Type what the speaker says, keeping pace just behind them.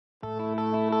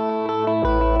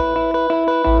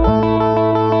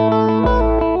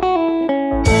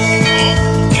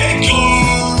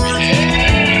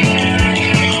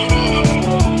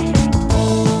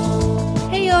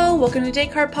to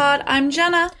Date Card Pod. I'm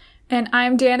Jenna. And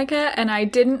I'm Danica, and I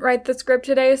didn't write the script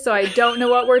today, so I don't know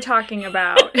what we're talking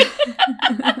about.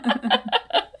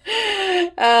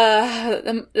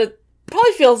 It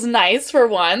probably feels nice for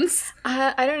once.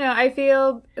 I don't know. I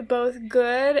feel both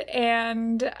good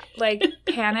and, like,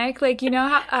 panic. Like, you know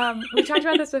how, we talked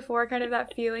about this before, kind of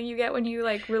that feeling you get when you,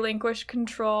 like, relinquish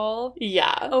control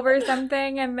over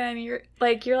something, and then you're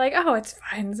like, oh, it's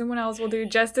fine. Someone else will do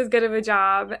just as good of a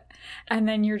job. And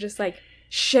then you're just like,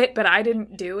 shit, but I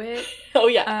didn't do it. Oh,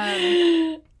 yeah.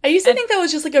 I used to think that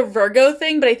was just, like, a Virgo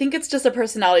thing, but I think it's just a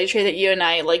personality trait that you and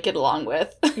I, like, get along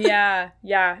with. Yeah.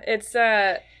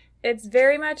 It's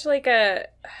very much like I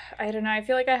don't know, I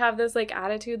feel like I have this, like,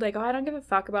 attitude, like, oh, I don't give a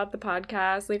fuck about the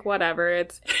podcast, like, whatever,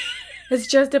 it's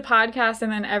just a podcast,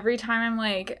 and then every time I'm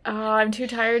like, oh, I'm too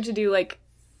tired to do, like,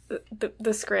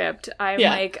 the script, I'm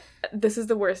like, this is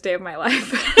the worst day of my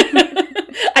life.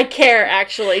 I care,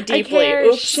 actually, deeply. I care,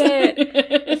 oops. Shit.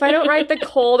 If I don't write the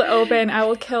cold open, I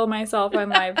will kill myself on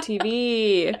live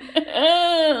TV.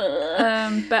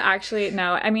 But actually,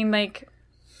 no, I mean, like,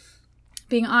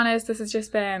 being honest, this has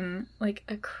just been, like,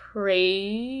 a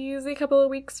crazy couple of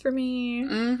weeks for me.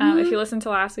 Mm-hmm. If you listened to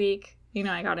last week, you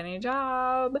know I got a new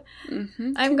job.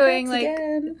 Mm-hmm. I'm going, like,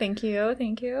 again. Thank you.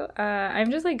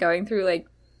 I'm just, like, going through, like,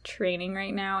 training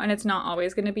right now, and it's not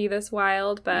always going to be this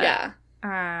wild, but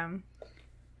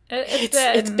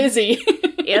it's busy.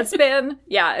 It's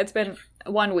been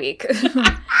 1 week.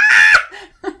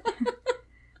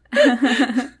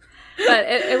 But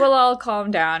it will all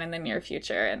calm down in the near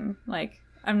future, and, like,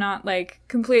 I'm not, like,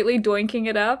 completely doinking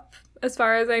it up as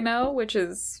far as I know, which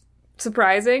is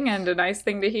surprising and a nice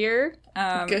thing to hear.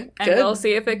 Good. And we'll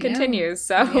see if it continues,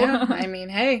 so. Yeah, I mean,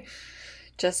 hey,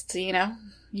 just, you know,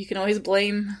 you can always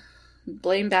blame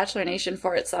Bachelor Nation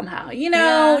for it somehow. You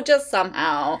know, just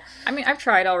somehow. I mean, I've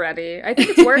tried already. I think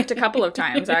it's worked a couple of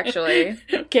times, actually.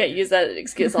 Can't use that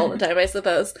excuse all the time, I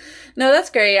suppose. No,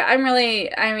 that's great.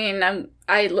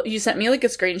 You sent me, like, a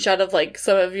screenshot of, like,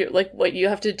 some of your, like, what you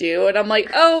have to do, and I'm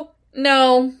like, oh,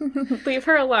 no. Leave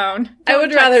her alone. I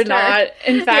would rather not.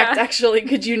 In fact, actually,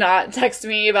 could you not text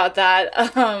me about that?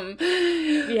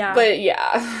 Yeah. But,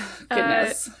 yeah.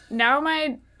 Goodness. Now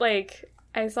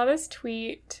I saw this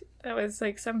tweet that was,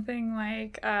 like, something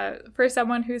like, for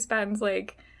someone who spends,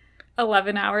 like,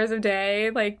 11 hours a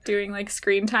day, like, doing, like,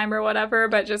 screen time or whatever,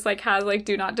 but just, like, has, like,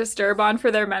 do not disturb on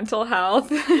for their mental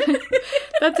health.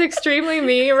 That's extremely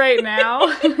me right now,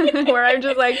 where I'm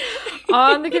just, like,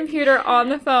 on the computer, on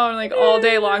the phone, like, all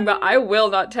day long, but I will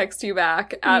not text you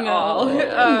back at all.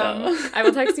 No. I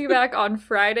will text you back on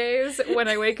Fridays when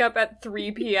I wake up at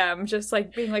 3 p.m., just,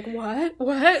 like, being like, what?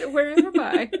 Where am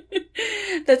I?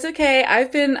 That's okay.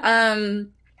 I've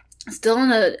been, still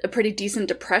in a pretty decent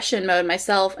depression mode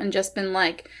myself, and just been,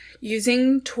 like,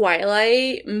 using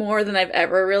Twilight more than I've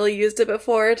ever really used it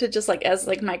before to just, like, as,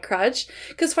 like, my crutch.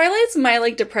 Because Twilight's my,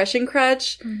 like, depression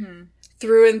crutch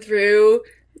through and through.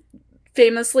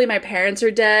 Famously, my parents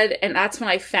are dead, and that's when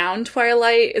I found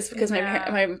Twilight, is because my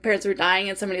parents were dying,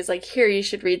 and somebody's like, here, you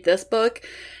should read this book.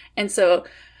 And so,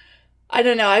 I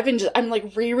don't know, I'm,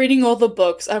 like, rereading all the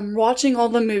books, I'm watching all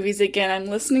the movies again, I'm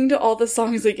listening to all the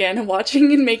songs again, and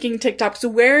watching and making TikToks,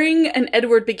 wearing an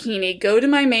Edward bikini. Go to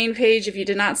my main page if you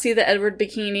did not see the Edward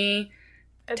bikini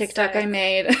TikTok I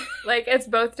made. Like, it's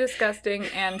both disgusting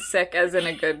and sick, as in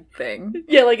a good thing.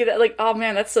 Yeah, like, oh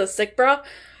man, that's so sick, bro.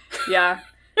 Yeah.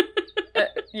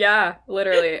 Yeah,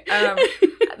 literally. Now,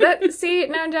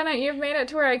 Jenna, you've made it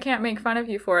to where I can't make fun of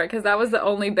you for it, because that was the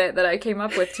only bit that I came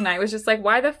up with tonight, was just like,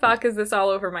 why the fuck is this all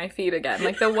over my feed again?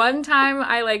 Like, the one time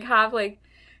I, like, have, like,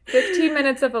 15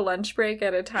 minutes of a lunch break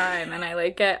at a time, and I,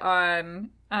 like, get on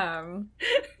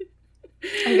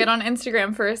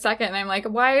Instagram for a second, and I'm like,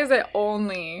 why is it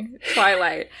only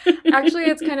Twilight? Actually,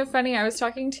 it's kind of funny. I was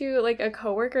talking to, like, a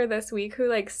coworker this week who,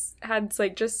 like, had,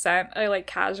 like, just sent a, like,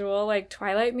 casual, like,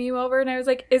 Twilight meme over, and I was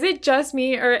like, is it just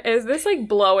me, or is this, like,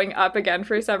 blowing up again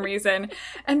for some reason?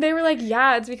 And they were like,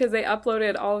 yeah, it's because they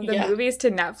uploaded all of the movies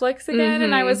to Netflix again,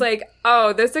 and I was like,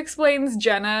 oh, this explains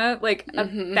Jenna, like,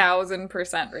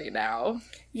 1,000% right now.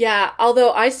 Yeah,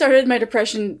 although I started my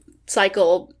depression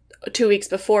cycle 2 weeks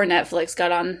before Netflix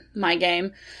got on my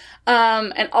game.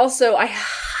 And also, I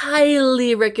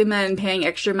highly recommend paying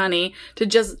extra money to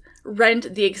just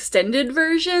rent the extended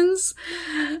versions.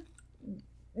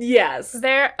 Yes.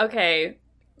 There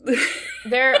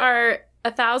are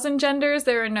 1,000 genders,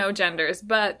 there are no genders,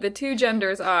 but the two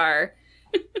genders are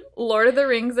Lord of the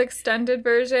Rings extended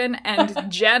version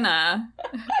and Jenna,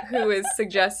 who is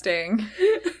suggesting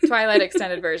Twilight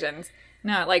extended versions.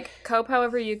 No, like, cope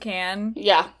however you can.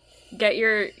 Yeah. Get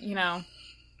your,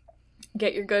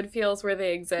 get your good feels where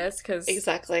they exist, because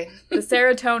Exactly. the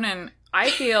serotonin, I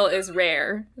feel, is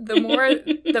rare. The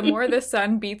more the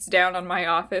sun beats down on my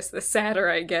office, the sadder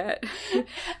I get.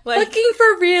 Like, Fucking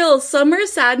for real. Summer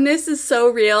sadness is so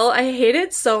real. I hate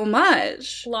it so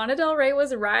much. Lana Del Rey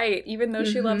was right, even though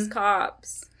she loves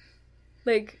cops.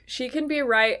 Like, she can be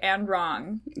right and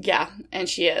wrong. Yeah, and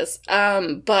she is.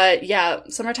 But yeah,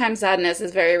 summertime sadness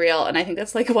is very real, and I think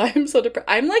that's like why I'm so depressed.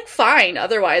 I'm like fine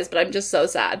otherwise, but I'm just so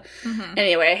sad. Mm-hmm.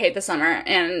 Anyway, I hate the summer,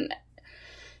 and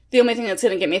the only thing that's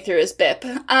gonna get me through is BIP.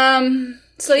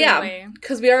 So yeah,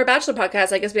 because we are a Bachelor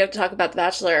podcast, I guess we have to talk about The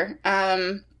Bachelor.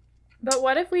 But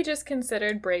what if we just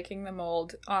considered breaking the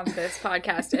mold on this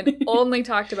podcast and only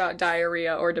talked about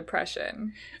diarrhea or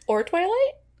depression? Or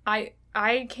Twilight?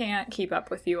 I can't keep up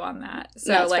with you on that.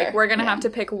 So, No, like, fair. we're going to have to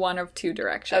pick one of two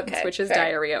directions, Okay, which is fair.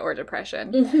 diarrhea or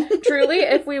depression. Truly,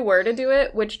 if we were to do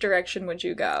it, which direction would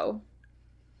you go?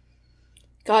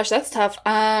 Gosh, that's tough.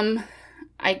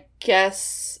 I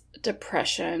guess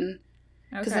depression.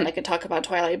 Because then I could talk about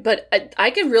Twilight. But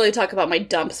I could really talk about my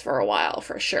dumps for a while,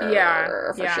 for sure.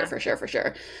 Yeah. For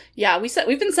sure. Yeah,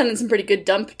 we've been sending some pretty good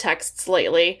dump texts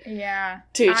lately Yeah.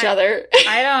 to each other.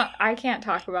 I can't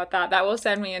talk about that. That will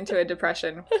send me into a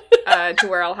depression to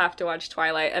where I'll have to watch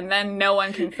Twilight. And then no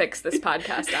one can fix this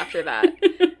podcast after that.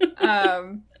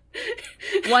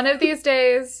 One of these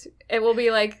days, it will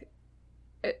be like,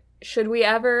 should we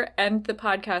ever end the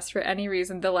podcast for any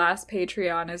reason, the last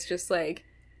Patreon is just like,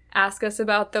 ask us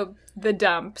about the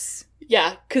dumps.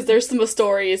 Yeah, because there's some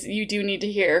stories you do need to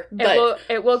hear. But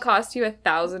It will cost you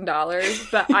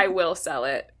 $1,000, but I will sell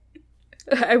it.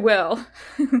 I will.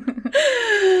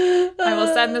 I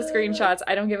will send the screenshots.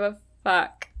 I don't give a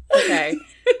fuck. Okay.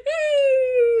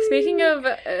 Speaking of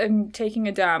taking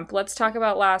a dump, let's talk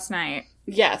about last night.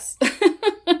 Yes.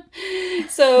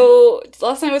 So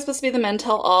last night was supposed to be the Men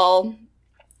Tell All.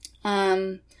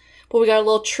 But we got a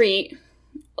little treat.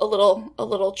 A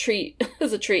little treat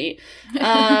as a treat.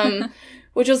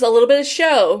 Which was a little bit of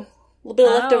show. A little bit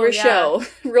of leftover show.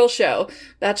 Real show.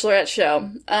 Bachelorette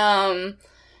show.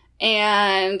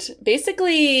 And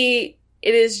basically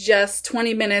it is just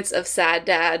 20 minutes of Sad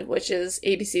Dad, which is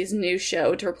ABC's new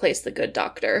show to replace The Good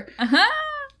Doctor. Uh-huh.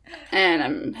 And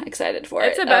I'm excited for it.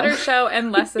 It's a better show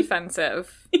and less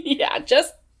offensive. Yeah,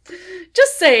 just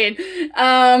saying.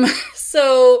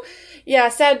 So yeah,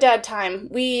 Sad Dad time.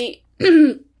 We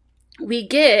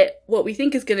get what we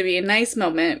think is going to be a nice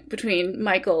moment between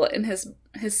Michael and his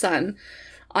son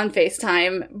on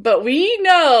FaceTime, but we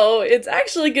know it's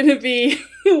actually going to be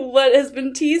what has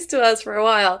been teased to us for a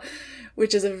while,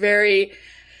 which is a very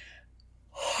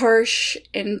harsh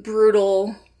and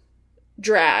brutal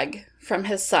drag from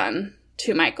his son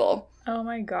to Michael. Oh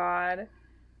my god.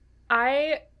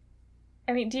 I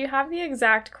mean, do you have the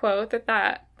exact quote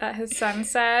that his son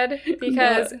said?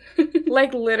 Because,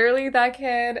 like, literally that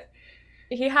kid,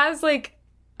 he has, like,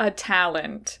 a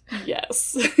talent.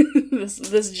 Yes.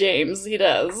 this James, he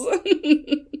does.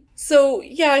 So,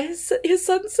 yeah, his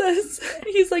son says,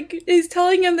 he's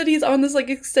telling him that he's on this, like,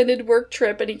 extended work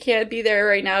trip and he can't be there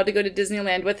right now to go to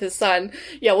Disneyland with his son.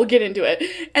 Yeah, we'll get into it.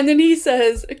 And then he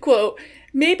says, quote,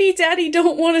 "Maybe Daddy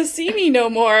don't want to see me no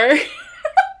more."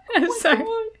 Sorry.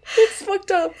 It's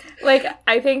fucked up. Like,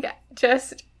 I think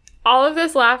just all of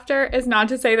this laughter is not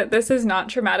to say that this is not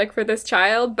traumatic for this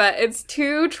child, but it's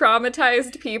two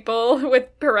traumatized people with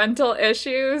parental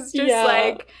issues. Just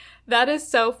like, that is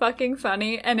so fucking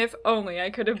funny. And if only I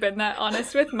could have been that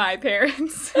honest with my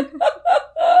parents.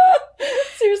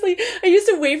 Seriously, I used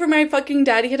to wait for my fucking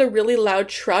dad. He had a really loud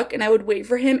truck, and I would wait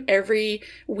for him every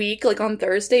week, like on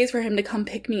Thursdays, for him to come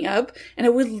pick me up. And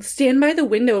I would stand by the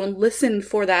window and listen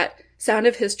for that sound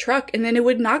of his truck, and then it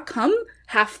would not come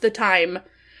half the time.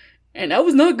 And that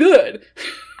was not good.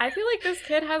 I feel like this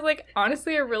kid has, like,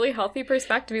 honestly a really healthy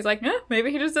perspective. He's like,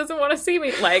 maybe he just doesn't want to see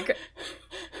me. Like,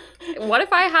 what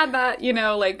if I had that, you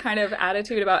know, like, kind of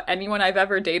attitude about anyone I've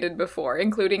ever dated before,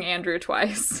 including Andrew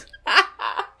twice?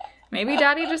 Maybe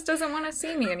Daddy just doesn't want to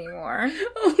see me anymore.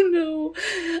 Oh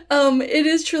no. It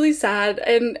is truly sad.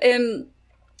 And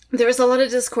there was a lot of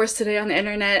discourse today on the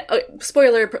internet.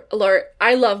 Spoiler alert,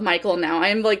 I love Michael now.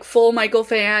 I'm like full Michael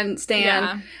fan, stan.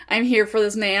 Yeah. I'm here for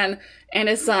this man and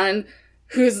his son,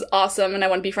 who's awesome, and I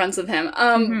want to be friends with him.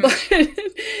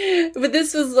 But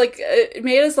this was like, it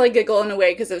made us like giggle in a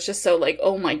way because it was just so like,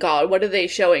 oh my god, what are they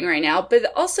showing right now?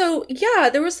 But also, yeah,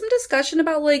 there was some discussion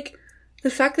about like the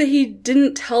fact that he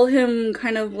didn't tell him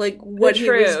kind of like what he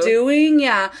was doing.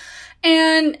 Yeah.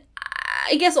 And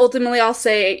I guess ultimately I'll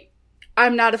say,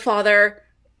 I'm not a father.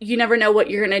 You never know what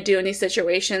you're going to do in these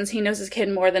situations. He knows his kid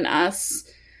more than us.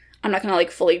 I'm not gonna,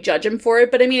 like, fully judge him for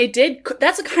it, but I mean,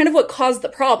 that's kind of what caused the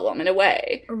problem, in a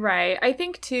way. Right. I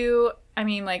think, too, I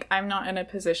mean, like, I'm not in a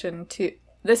position to...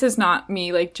 This is not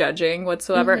me, like, judging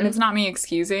whatsoever, and it's not me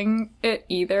excusing it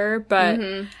either, but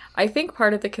I think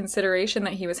part of the consideration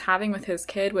that he was having with his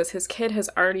kid was his kid has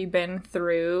already been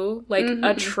through, like,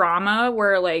 a trauma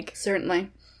where, like... Certainly.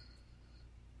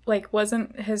 Like,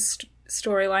 wasn't his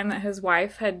storyline that his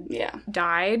wife had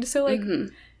died? So, like,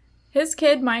 his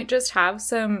kid might just have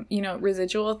some, you know,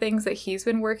 residual things that he's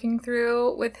been working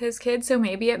through with his kid, so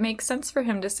maybe it makes sense for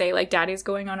him to say, like, Daddy's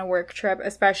going on a work trip,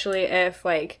 especially if,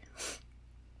 like...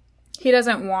 He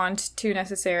doesn't want to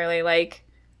necessarily, like,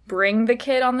 bring the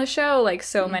kid on the show like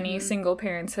so many single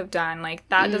parents have done. Like,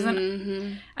 that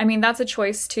doesn't... I mean, that's a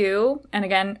choice, too. And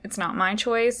again, it's not my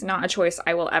choice. Not a choice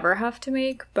I will ever have to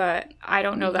make. But I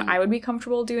don't know that I would be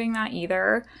comfortable doing that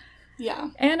either.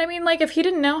 Yeah. And, I mean, like, if he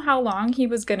didn't know how long he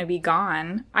was going to be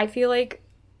gone, I feel like...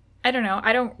 I don't know.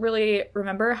 I don't really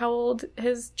remember how old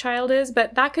his child is.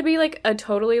 But that could be, like, a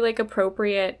totally, like,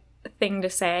 appropriate thing to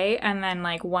say, and then,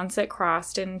 like, once it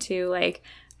crossed into, like,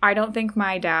 I don't think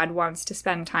my dad wants to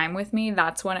spend time with me,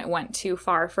 that's when it went too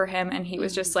far for him, and he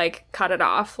was just like, cut it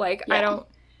off. Like, I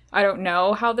don't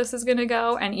know how this is gonna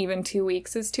go, and even 2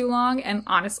 weeks is too long, and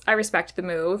honestly, I respect the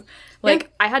move.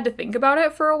 Like, I had to think about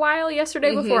it for a while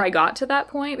yesterday before I got to that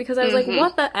point, because I was like,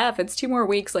 what the F? It's 2 more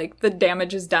weeks, like, the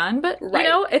damage is done, but, you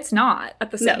know, it's not at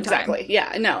the same time. Exactly.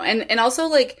 Yeah, no, and also,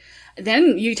 like,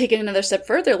 then you take it another step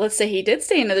further. Let's say he did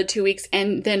stay another 2 weeks,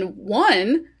 and then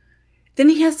then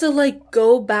he has to, like,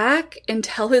 go back and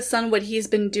tell his son what he's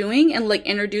been doing and, like,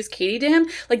 introduce Katie to him.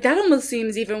 Like, that almost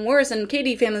seems even worse. And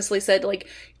Katie famously said, like,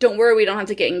 don't worry, we don't have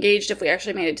to get engaged if we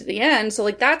actually made it to the end. So,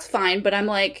 like, that's fine. But I'm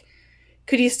like,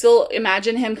 could you still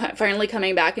imagine him finally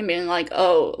coming back and being like,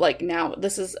 oh, like, now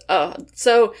this is,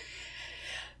 so...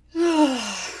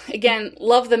 Again,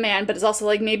 love the man, but it's also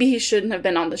like, maybe he shouldn't have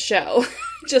been on the show.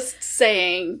 Just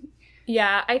saying.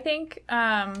 Yeah, I think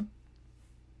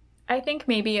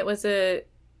maybe it was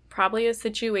probably a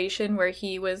situation where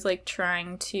he was, like,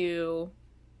 trying to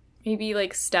maybe,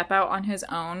 like, step out on his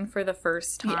own for the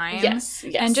first time. Yes,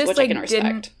 and just, which like, I can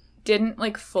respect. Didn't,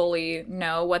 like, fully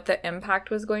know what the impact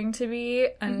was going to be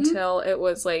until it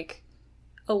was, like,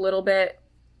 a little bit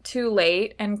too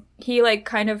late, and he, like,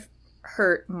 kind of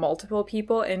hurt multiple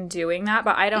people in doing that,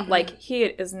 but I don't, like, he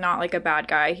is not, like, a bad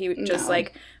guy. He just,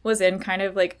 like, was in kind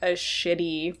of, like, a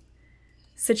shitty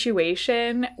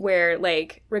situation where,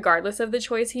 like, regardless of the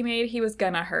choice he made, he was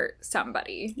gonna hurt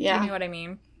somebody. Yeah. You know what I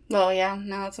mean? Well, yeah.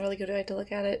 No, that's a really good way to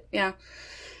look at it. Yeah.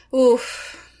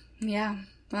 Oof. Yeah.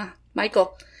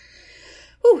 Michael.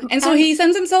 Ooh. And so he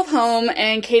sends himself home,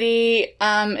 and Katie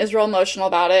is real emotional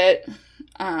about it.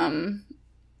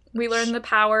 We learn the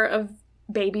power of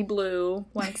baby blue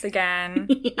once again.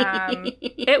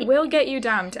 It will get you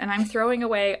dumped, and I'm throwing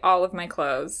away all of my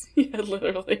clothes. Yeah,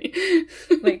 literally.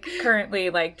 Like, currently,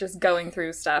 like, just going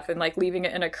through stuff and, like, leaving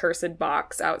it in a cursed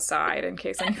box outside in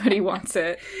case anybody wants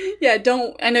it. Yeah,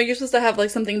 I know you're supposed to have, like,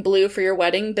 something blue for your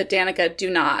wedding, but Danica, do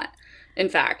not. In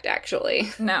fact, actually.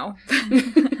 No.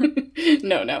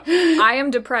 No. I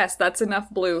am depressed. That's enough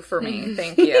blue for me.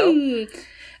 Thank you.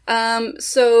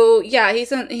 So yeah,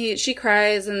 she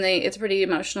cries, and it's pretty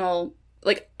emotional.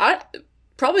 Like,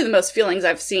 probably the most feelings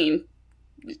I've seen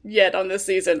yet on this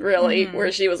season, really,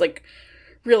 where she was, like,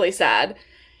 really sad.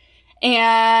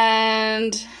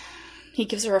 And he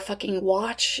gives her a fucking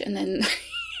watch, and then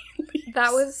leaves.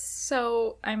 That was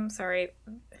so... I'm sorry.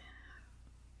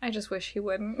 I just wish he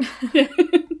wouldn't.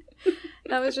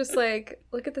 That was just like,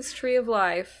 look at this tree of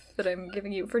life that I'm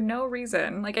giving you for no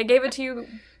reason. Like, I gave it to you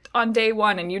on day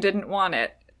 1 and you didn't want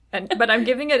it. But I'm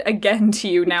giving it again to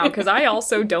you now because I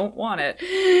also don't want it.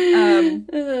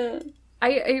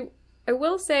 I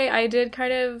will say I did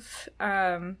kind of...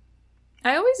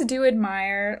 I always do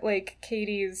admire, like,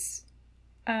 Katie's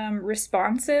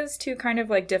responses to kind of,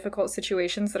 like, difficult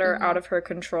situations that are out of her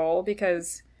control,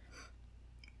 because,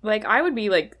 like, I would be,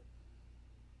 like,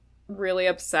 really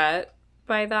upset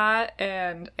by that,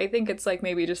 and I think it's, like,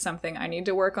 maybe just something I need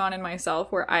to work on in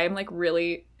myself, where I'm, like,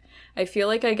 really... I feel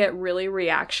like I get really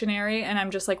reactionary, and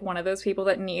I'm just, like, one of those people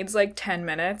that needs, like, 10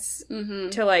 minutes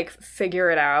to, like, figure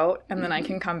it out, and then I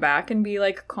can come back and be,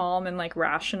 like, calm and, like,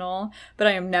 rational, but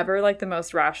I am never, like, the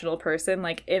most rational person,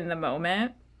 like, in the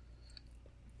moment.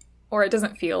 Or it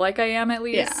doesn't feel like I am, at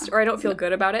least. Yeah. Or I don't feel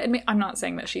good about it. And I'm not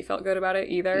saying that she felt good about it,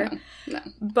 either. No.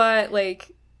 But,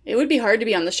 like... It would be hard to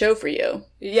be on the show for you.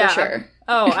 Yeah. For sure.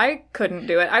 Oh, I couldn't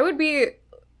do it. I would be...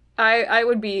 I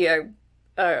would be a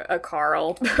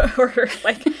Carl. Or,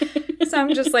 like,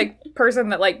 some just, like, person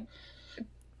that, like,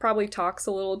 probably talks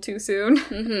a little too soon.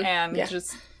 And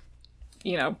just,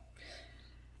 you know...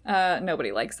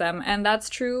 Nobody likes them, and that's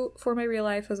true for my real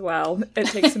life as well. It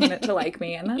takes a minute to like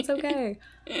me, and that's okay.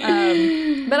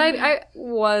 But I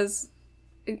was,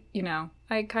 you know,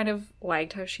 I kind of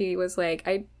liked how she was like,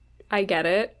 I get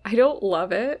it. I don't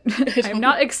love it. I'm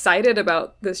not excited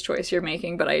about this choice you're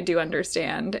making, but I do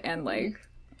understand, and like,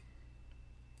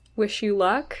 wish you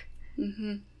luck.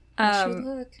 Mm-hmm.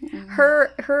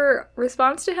 Her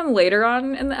response to him later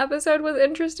on in the episode was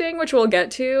interesting, which we'll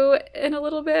get to in a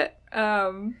little bit.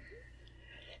 Oh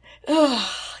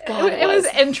God, it was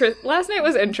interesting. Last night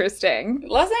was interesting.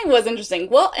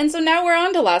 Well, and so now we're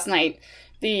on to last night,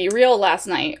 the real last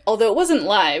night. Although it wasn't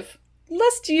live,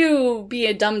 lest you be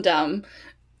a dum-dum,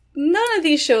 none of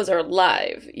these shows are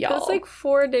live, y'all. It was like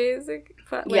 4 days ago.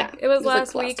 Yeah, it was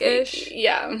last week-ish.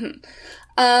 Yeah. Mm-hmm.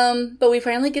 But we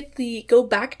finally get go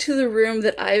back to the room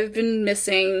that I've been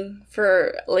missing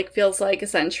for, like, feels like a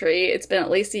century. It's been at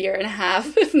least a year and a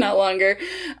half, if not longer,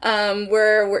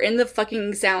 where we're in the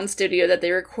fucking sound studio that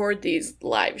they record these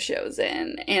live shows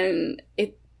in, and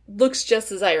it looks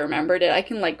just as I remembered it. I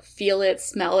can, like, feel it,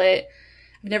 smell it.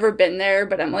 I've never been there,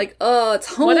 but I'm like, oh,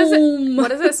 it's home. What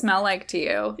does it smell like to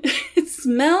you? It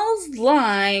smells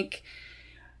like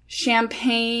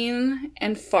champagne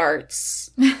and farts.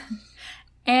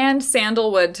 And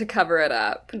sandalwood to cover it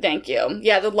up. Thank you.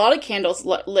 Yeah, there's a lot of candles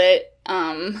lit. But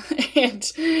I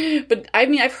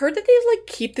mean, I've heard that they like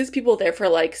keep these people there for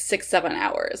like 6-7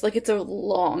 hours. Like, it's a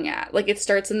long like it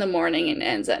starts in the morning and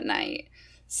ends at night.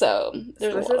 So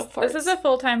there's a lot of farts. This is a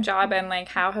full-time job, and like,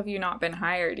 how have you not been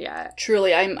hired yet?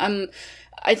 Truly, I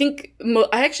think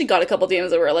I actually got a couple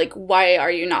DMs that were like, "Why are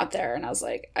you not there?" And I was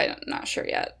like, "I'm not sure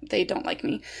yet. They don't like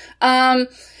me."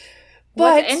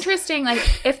 What's interesting, like,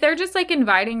 if they're just, like,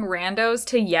 inviting randos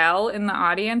to yell in the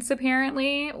audience,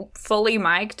 apparently, fully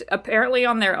mic'd, apparently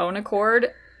on their own accord,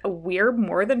 we're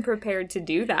more than prepared to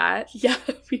do that. Yeah.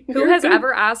 Who has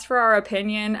ever asked for our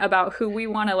opinion about who we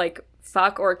want to, like,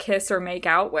 fuck or kiss or make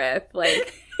out with?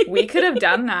 Like, we could have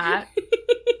done that.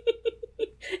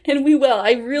 And we will.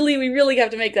 We really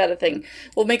have to make that a thing.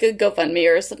 We'll make a GoFundMe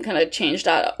or some kind of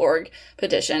change.org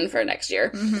petition for next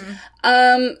year.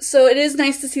 Mm-hmm. So it is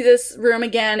nice to see this room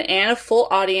again and a full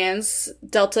audience.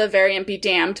 Delta variant be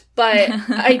damned. But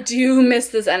I do miss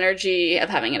this energy of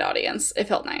having an audience. It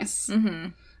felt nice.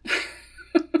 Mm-hmm.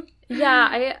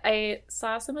 Yeah, I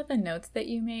saw some of the notes that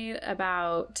you made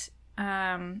about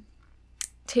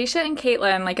Tayshia and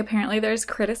Kaitlyn. Like, apparently there's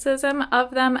criticism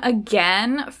of them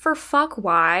again. For fuck,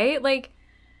 why? Like,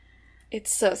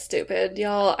 it's so stupid,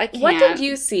 y'all. I can't. What did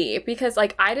you see? Because,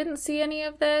 like, I didn't see any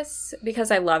of this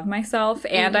because I love myself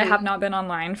and I have not been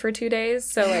online for 2 days.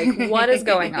 So, like, what is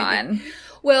going on?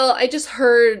 Well, I just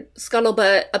heard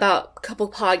scuttlebutt about a couple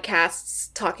podcasts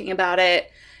talking about it.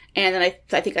 And then I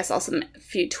think I saw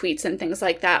few tweets and things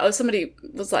like that. Oh, somebody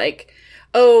was like,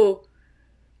 oh,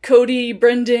 Cody,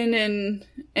 Brendan,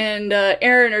 and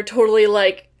Aaron are totally,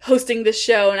 like, hosting this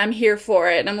show, and I'm here for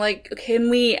it. And I'm like,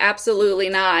 can we? Absolutely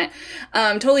not.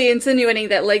 Totally insinuating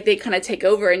that, like, they kind of take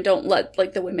over and don't let,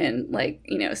 like, the women, like,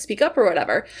 you know, speak up or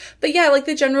whatever. But yeah, like,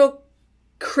 the general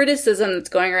criticism that's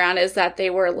going around is that they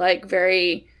were, like,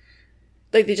 very,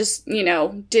 like, they just, you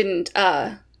know, didn't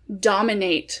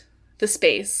dominate the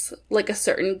space like a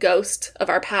certain ghost of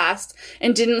our past,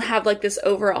 and didn't have, like, this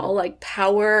overall, like,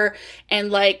 power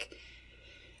and, like,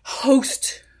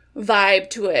 host vibe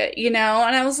to it, you know?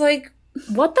 And I was like,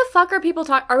 what the fuck are people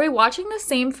talking? Are we watching the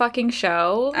same fucking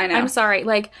show? I know. I'm sorry.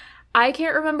 Like, I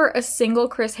can't remember a single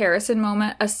Chris Harrison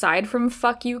moment aside from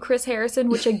fuck you, Chris Harrison,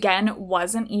 which again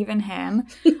wasn't even him,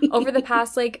 over the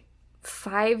past, like,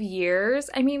 5 years.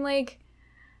 I mean, like,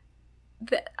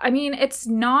 it's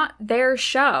not their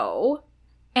show.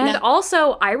 And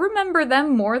also, I remember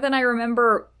them more than I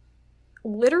remember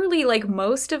literally, like,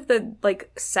 most of the,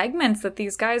 like, segments that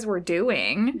these guys were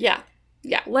doing. Yeah.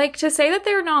 Yeah. Like, to say that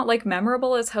they're not, like,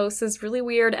 memorable as hosts is really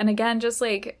weird. And again, just,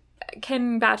 like,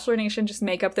 can Bachelor Nation just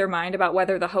make up their mind about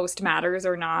whether the host matters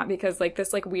or not? Because, like,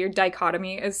 this, like, weird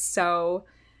dichotomy is so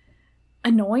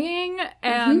annoying.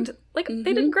 And, like,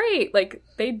 they did great. Like,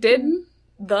 they did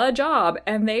the job,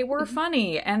 and they were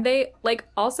funny, and they, like,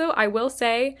 also, I will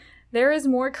say, there is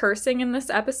more cursing in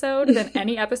this episode than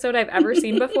any episode I've ever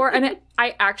seen before, and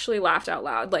I actually laughed out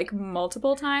loud, like,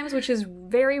 multiple times, which is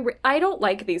very I don't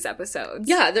like these episodes.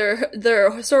 Yeah, they're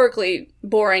historically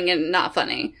boring and not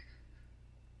funny.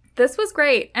 This was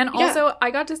great, and also,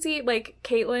 I got to see, like,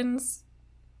 Kaitlyn's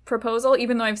proposal,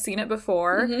 even though I've seen it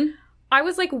before. I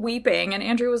was, like, weeping, and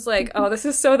Andrew was like, oh, this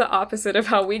is so the opposite of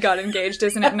how we got engaged,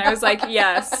 isn't it? And I was like,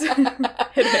 yes,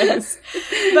 it is.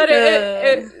 But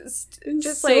it's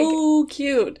just, so like...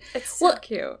 cute. It's so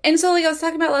cute. And so, like, I was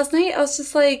talking about last night, I was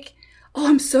just like, oh,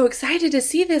 I'm so excited to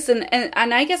see this. And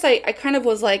I guess I kind of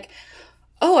was like,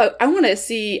 oh, I want to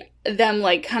see them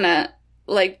like kind of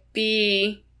like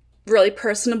be really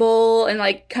personable and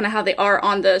like kind of how they are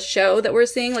on the show that we're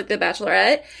seeing, like The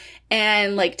Bachelorette,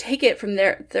 and like take it from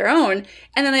their own.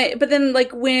 And then but then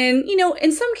like when, you know,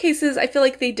 in some cases I feel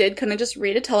like they did kind of just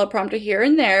read a teleprompter here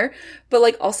and there, but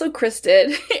like also Chris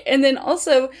did. And then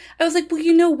also I was like, well,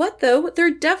 you know what though?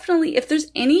 They're definitely, if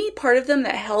there's any part of them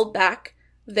that held back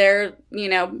their, you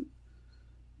know,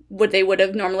 what they would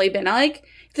have normally been like,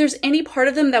 if there's any part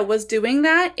of them that was doing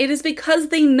that, it is because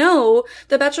they know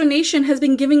the Bachelor Nation has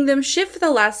been giving them shit for the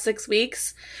last 6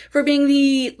 weeks for being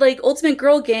the, like, ultimate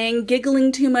girl gang,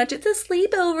 giggling too much. It's a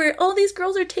sleepover. All these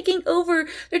girls are taking over.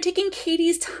 They're taking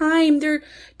Katie's time. They're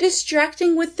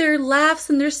distracting with their laughs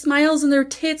and their smiles and their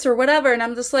tits or whatever. And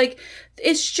I'm just like,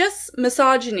 it's just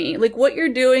misogyny. Like, what you're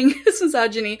doing is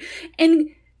misogyny.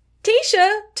 And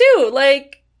Tayshia, too,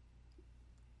 like,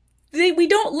 we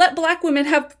don't let black women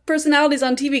have personalities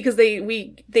on TV because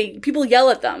people yell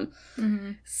at them.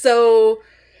 Mm-hmm. So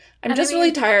I'm just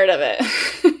really tired of it.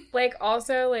 Like,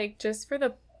 also, like, just for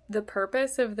the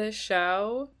purpose of this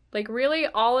show, like, really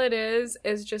all it is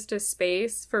just a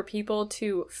space for people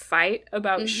to fight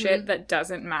about shit that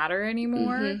doesn't matter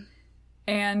anymore. Mm-hmm.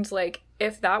 And, like,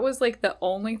 if that was, like, the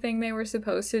only thing they were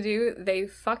supposed to do, they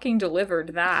fucking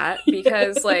delivered that.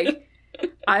 Because, like,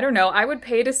 I don't know, I would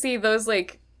pay to see those,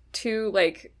 like, two,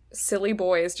 like, silly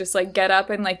boys just, like, get up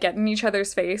and, like, get in each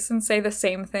other's face and say the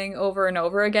same thing over and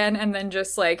over again, and then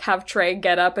just, like, have Trey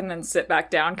get up and then sit back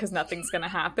down because nothing's gonna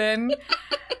happen.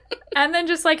 And then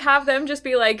just, like, have them just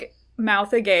be, like,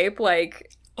 mouth agape,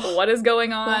 like, what is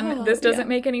going on? This doesn't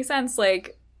make any sense.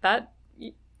 Like,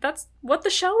 that's what the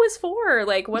show is for.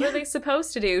 Like, what are they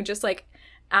supposed to do? Just, like,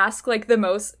 ask, like, the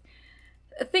most...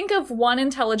 Think of one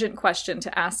intelligent question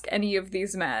to ask any of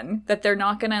these men that they're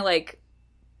not gonna, like,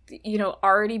 you know,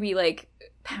 already be, like,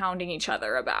 pounding each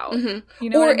other about. Mm-hmm. You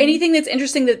know, or anything that's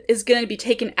interesting that is going to be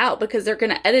taken out because they're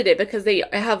going to edit it because they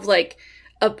have, like,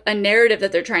 a narrative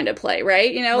that they're trying to play,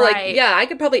 right? You know, like, yeah, I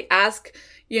could probably ask,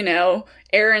 you know,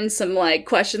 Aaron some, like,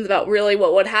 questions about really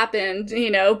what happened,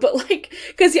 you know, but, like,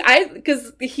 because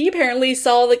he apparently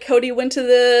saw that Cody went to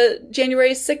the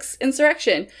January 6th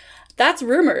insurrection. That's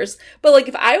rumors. But, like,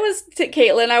 if I was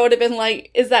Caitlyn, I would have been like,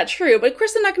 is that true? But of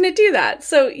course they're not going to do that.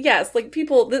 So, yes, like,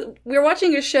 we're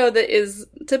watching a show that is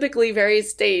typically very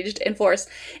staged and forced.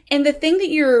 And the thing that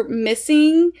you're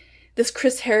missing, this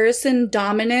Chris Harrison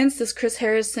dominance, this Chris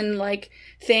Harrison, like,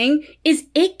 thing, is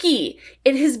icky.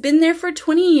 It has been there for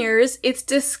 20 years. It's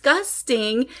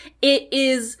disgusting. It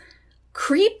is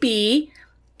creepy.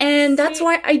 And that's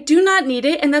why I do not need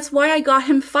it, and that's why I got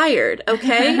him fired,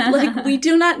 okay? Like, we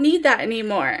do not need that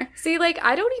anymore. See, like,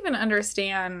 I don't even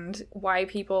understand why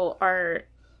people are...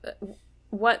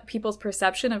 what people's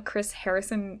perception of Chris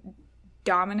Harrison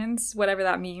dominance, whatever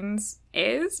that means,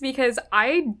 is, because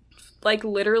I, like,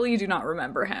 literally do not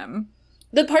remember him.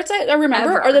 The parts I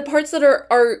remember are the parts that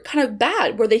are kind of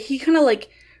bad, where he kind of, like,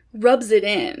 rubs it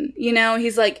in, you know?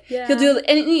 He's like, he'll do...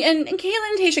 And Caitlyn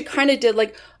and Tayshia kind of did,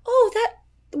 like, oh, that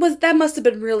must have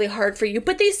been really hard for you.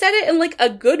 But they said it in, like, a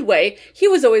good way. He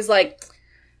was always like,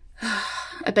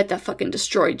 I bet that fucking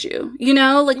destroyed you. You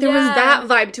know? Like, there was that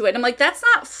vibe to it. I'm like, that's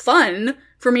not fun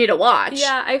for me to watch.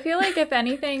 Yeah, I feel like, if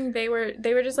anything, they were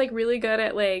just, like, really good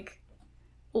at, like,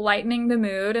 lightening the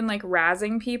mood and, like,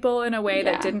 razzing people in a way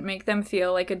that didn't make them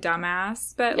feel like a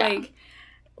dumbass. But,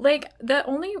 like, the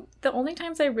only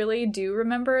times I really do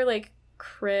remember, like,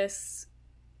 Chris...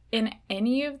 in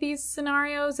any of these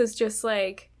scenarios is just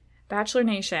like, Bachelor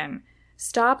Nation,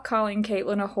 stop calling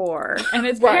Caitlyn a whore. And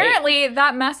it's apparently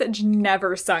that message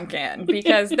never sunk in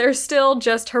because they're still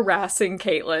just harassing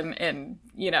Caitlyn in,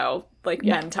 you know, like,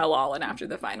 Men Tell All and After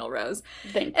the Final Rose.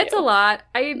 It's a lot.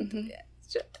 I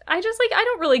just, like, I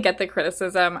don't really get the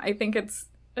criticism. I think it's,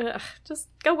 just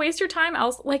go waste your time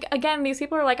else. Like, again, these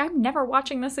people are like, I'm never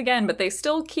watching this again, but they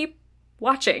still keep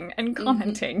watching and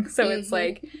commenting. So it's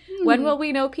like, when will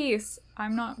we know peace?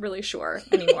 I'm not really sure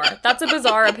anymore. That's a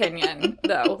bizarre opinion,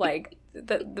 though. Like,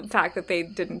 the fact that they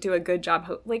didn't do a good job.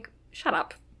 Like, shut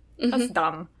up. That's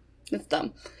dumb. It's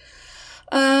dumb.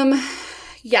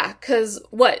 Yeah, because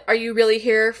what? Are you really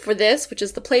here for this? Which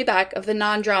is the playback of the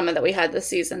non-drama that we had this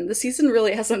season. The season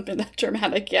really hasn't been that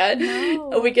dramatic yet.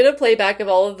 No. We get a playback of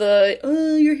all of the,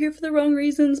 oh, you're here for the wrong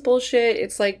reasons bullshit.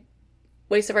 It's like,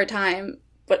 waste of our time.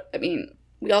 But, I mean,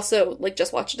 we also, like,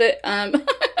 just watched it. The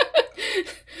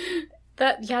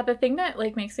thing that,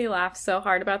 like, makes me laugh so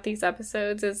hard about these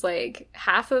episodes is, like,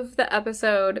 half of the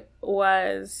episode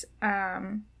was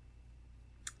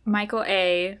Michael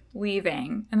A.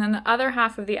 leaving. And then the other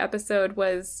half of the episode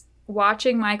was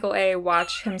watching Michael A.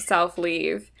 watch himself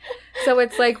leave. So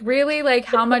it's like, really, like,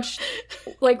 how much,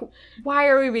 like, why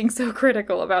are we being so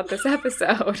critical about this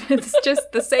episode? It's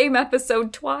just the same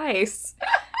episode twice.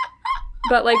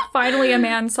 But, like, finally a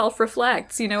man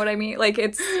self-reflects, you know what I mean? Like,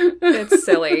 it's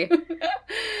silly.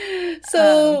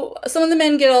 So, some of the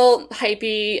men get all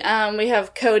hypey. We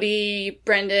have Cody,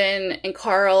 Brendan, and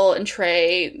Carl, and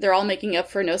Trey. They're all making up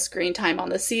for no screen time on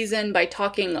the season by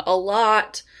talking a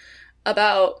lot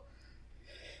about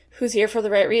who's here for the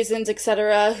right reasons,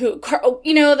 etc.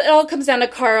 You know, it all comes down to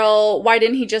Carl. Why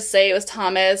didn't he just say it was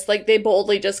Thomas? Like, they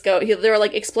boldly just go, they were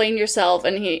like, explain yourself,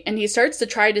 and he starts to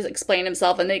try to explain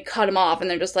himself, and they cut him off,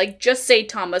 and they're just like, just say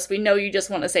Thomas. We know you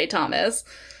just want to say Thomas.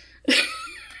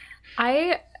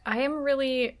 I am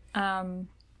really,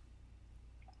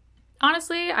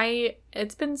 honestly,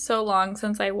 it's been so long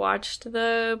since I watched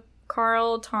the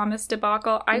Carl Thomas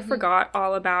debacle. I forgot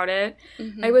all about it.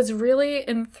 Mm-hmm. I was really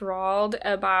enthralled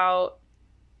about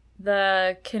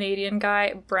the Canadian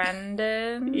guy,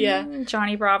 Brendan. Yeah.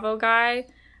 Johnny Bravo guy.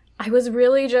 I was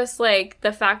really just like,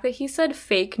 the fact that he said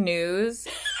fake news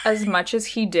as much as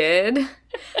he did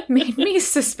made me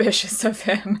suspicious of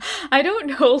him. I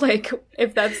don't know, like,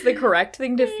 if that's the correct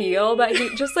thing to feel, but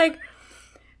he just, like,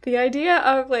 the idea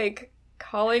of, like,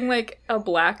 calling, like, a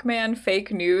black man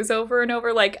fake news over and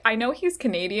over, like, I know he's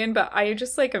Canadian, but I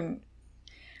just, like,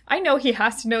 I know he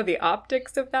has to know the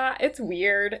optics of that. It's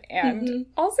weird, and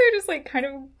also just, like, kind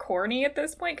of corny at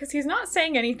this point, because he's not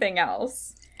saying anything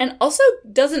else. And also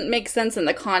doesn't make sense in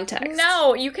the context.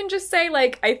 No, you can just say,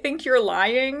 like, I think you're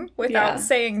lying without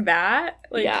saying that.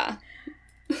 Like, yeah.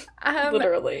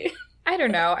 Literally. I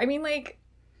don't know. I mean, like,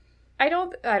 I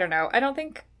don't know. I don't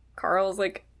think Carl's,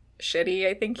 like, shitty.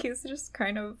 I think he's just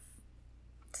kind of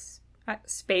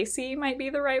spacey might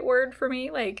be the right word for me.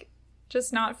 Like,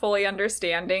 just not fully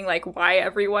understanding, like, why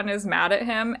everyone is mad at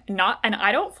him. And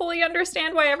I don't fully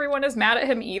understand why everyone is mad at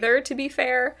him either, to be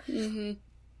fair. Mm-hmm.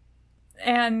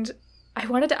 And I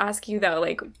wanted to ask you, though,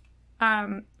 like,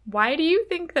 why do you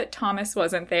think that Thomas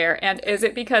wasn't there? And is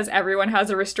it because everyone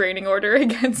has a restraining order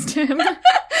against him?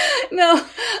 No,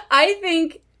 I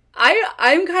think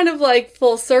I'm kind of, like,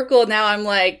 full circle now. I'm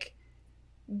like,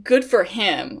 good for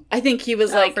him. I think he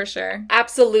was like, for sure.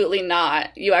 Absolutely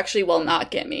not. You actually will not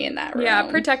get me in that room. Yeah,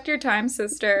 protect your time,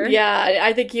 sister. Yeah,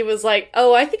 I think he was like,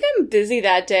 oh, I think I'm busy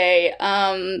that day.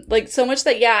 Like, so much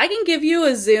that, yeah, I can give you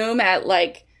a Zoom at,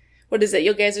 like, what is it?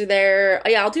 You guys are there.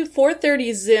 Yeah, I'll do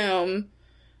 4:30 Zoom.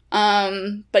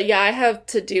 But yeah, I have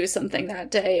to do something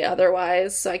that day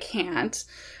otherwise, so I can't.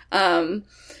 You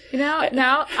know,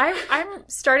 now I'm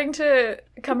starting to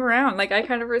come around. Like, I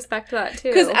kind of respect that, too.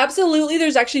 Because absolutely,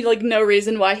 there's actually, like, no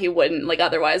reason why he wouldn't, like,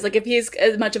 otherwise. Like, if he's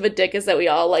as much of a dick as that we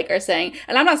all, like, are saying.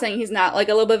 And I'm not saying he's not, like,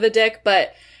 a little bit of a dick,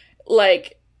 but,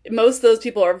 like, most of those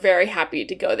people are very happy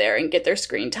to go there and get their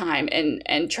screen time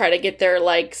and try to get their,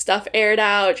 like, stuff aired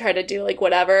out, try to do, like,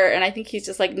 whatever. And I think he's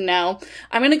just like, no,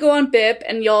 I'm gonna go on BIP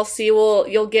and you'll see,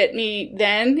 you'll get me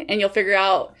then, and you'll figure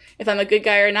out if I'm a good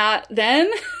guy or not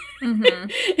then.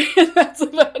 Mm-hmm. And that's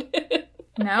about it.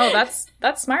 No,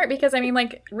 that's smart, because I mean,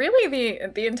 like, really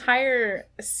the entire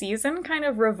season kind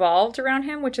of revolved around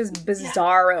him, which is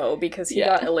bizarro because he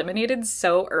got eliminated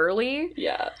so early.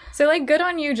 Yeah. So, like, good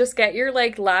on you. Just get your,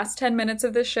 like, last 10 minutes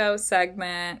of the show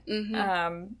segment.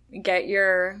 Mm-hmm. Get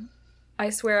your, I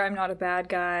swear I'm not a bad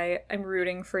guy, I'm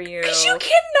rooting for you. Because you cannot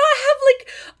have, like,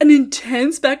 an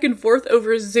intense back and forth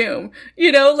over Zoom.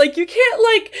 You know, like, you can't,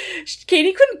 like,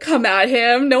 Katie couldn't come at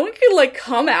him. No one could, like,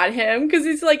 come at him because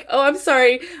he's like, oh, I'm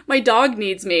sorry, my dog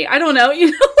needs me. I don't know,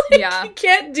 you know? Like, you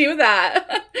can't do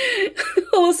that.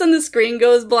 All of a sudden the screen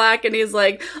goes black and he's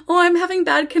like, oh, I'm having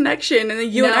bad connection. And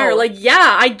then you and I are like,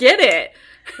 yeah, I get it.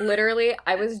 Literally,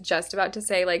 I was just about to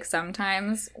say, like,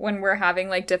 sometimes when we're having,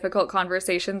 like, difficult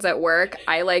conversations at work,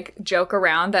 I, like, joke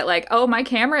around that, like, oh, my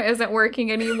camera isn't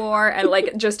working anymore, and,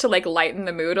 like, just to, like, lighten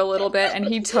the mood a little bit, and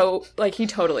he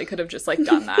totally could have just, like,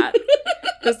 done that.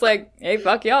 Just like, hey,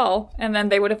 fuck y'all. And then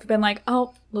they would have been like,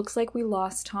 oh, looks like we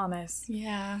lost Thomas.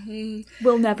 Yeah.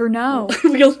 We'll never know.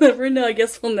 We'll never know. I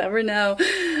guess we'll never know.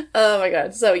 Oh, my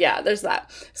God. So, yeah, there's that.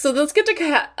 So, let's get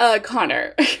to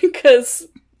Connor, because...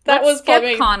 That Let's was probably...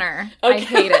 skip Connor. Okay. I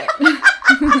hate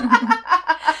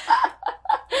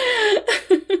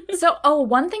it. So,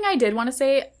 one thing I did want to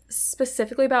say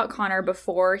specifically about Connor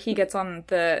before he gets on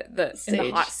the in the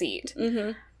hot seat.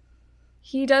 Mm-hmm.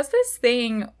 He does this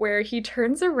thing where he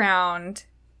turns around.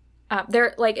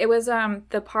 It was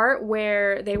the part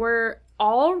where they were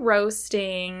all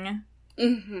roasting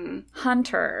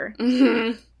Hunter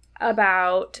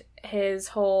about his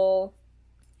whole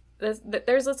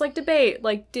there's this like debate,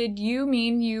 like, did you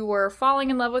mean you were falling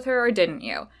in love with her or didn't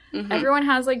you? Mm-hmm. Everyone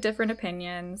has like different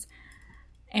opinions.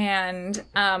 And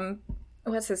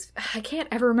what's his, I can't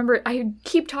ever remember, I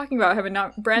keep talking about him and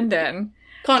not Brendan.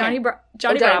 Johnny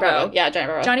Bravo. Yeah, Johnny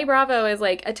Bravo. Johnny Bravo is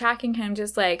like attacking him,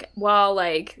 just like, well,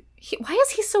 like, why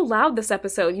is he so loud this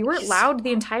episode? You weren't loud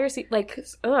the entire season. Like,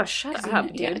 shut up,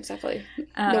 dude. Yeah, exactly.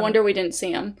 No wonder we didn't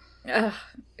see him.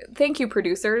 Thank you,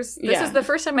 producers. This is the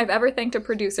first time I've ever thanked a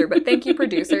producer, but thank you,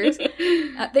 producers.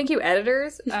 Thank you,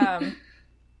 editors.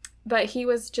 But he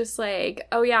was just like,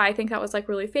 oh yeah, I think that was like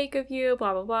really fake of you,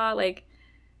 blah, blah, blah. Like,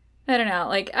 I don't know.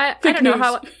 Like, I don't know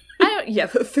how...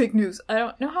 fake news. I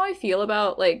don't know how I feel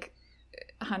about, like,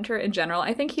 Hunter in general.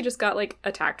 I think he just got, like,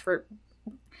 attacked for...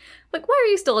 Like, why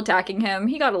are you still attacking him?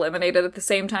 He got eliminated at the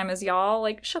same time as y'all.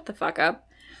 Like, shut the fuck up.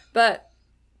 But,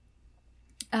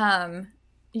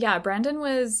 yeah, Brendan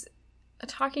was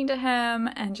talking to him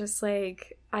and just,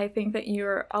 like, I think that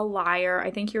you're a liar. I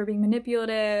think you're being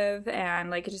manipulative and,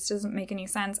 like, it just doesn't make any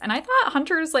sense. And I thought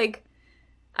Hunter's, like...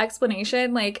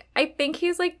 explanation, like, I think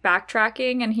he's like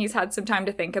backtracking and he's had some time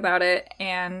to think about it,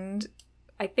 and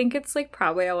I think it's like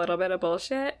probably a little bit of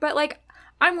bullshit, but like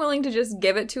I'm willing to just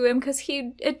give it to him because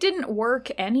it didn't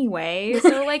work anyway,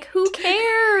 so like who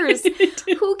cares?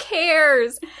 Who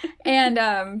cares?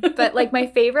 And but like my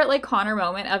favorite like Connor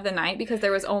moment of the night, because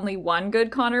there was only one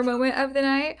good Connor moment of the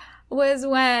night, was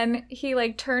when he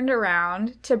like turned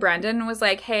around to Brendan and was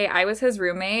like, hey, I was his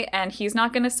roommate and he's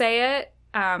not gonna say it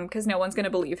because no one's going to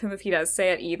believe him if he does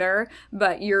say it either,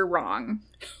 but you're wrong.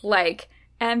 Like,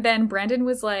 and then Brendan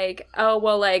was like, oh,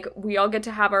 well, like, we all get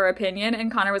to have our opinion. And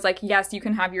Connor was like, yes, you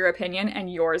can have your opinion, and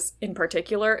yours in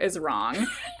particular is wrong.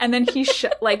 And then he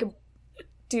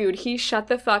dude, he shut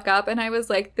the fuck up, and I was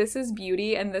like, this is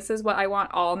beauty, and this is what I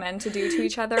want all men to do to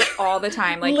each other all the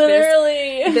time. Like,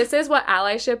 literally, this is what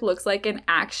allyship looks like in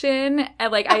action. And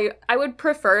like, I would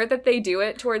prefer that they do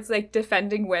it towards like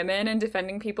defending women and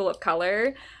defending people of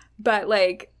color, but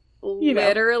like,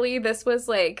 literally, this was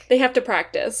like, they have to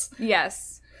practice.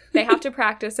 Yes, they have to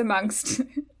practice amongst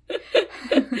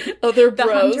other the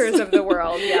bros. Hunters of the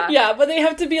world. Yeah, yeah, but they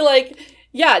have to be like,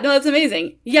 yeah, no, that's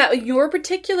amazing. Yeah, your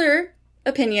particular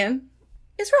opinion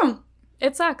is wrong.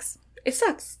 It sucks. It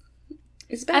sucks.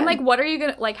 It's bad. And like, what are you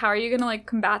gonna, like, how are you gonna like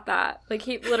combat that? Like,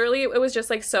 he literally, it was just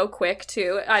like so quick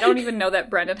too. I don't even know that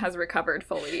Brendan has recovered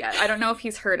fully yet. I don't know if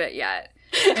he's heard it yet.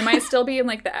 It might still be in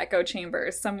like the echo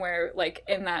chambers somewhere, like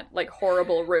in that like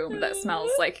horrible room that smells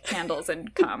like candles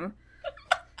and cum.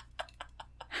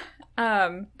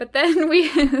 But then we,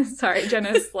 sorry,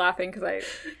 Jenna's laughing because I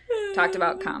talked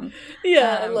about cum.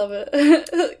 Yeah, I love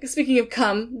it. Speaking of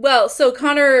cum, well, so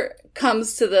Connor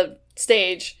comes to the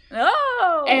stage.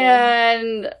 Oh!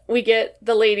 And we get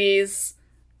the ladies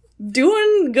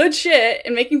doing good shit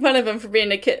and making fun of him for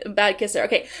being a bad kisser.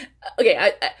 Okay,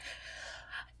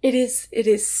 it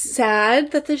is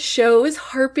sad that the show is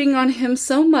harping on him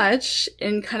so much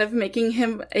and kind of making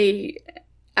him a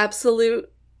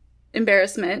absolute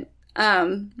embarrassment.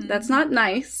 That's not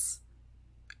nice,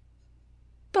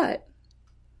 but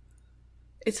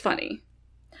it's funny.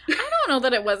 I don't know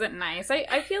that it wasn't nice.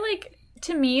 I feel like,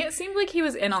 to me, it seemed like he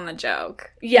was in on the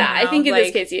joke. Yeah, you know? I think in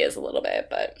this case he is a little bit,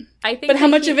 but I think. But how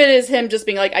much of it is him just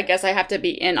being like, I guess I have to be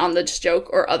in on this joke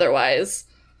or otherwise?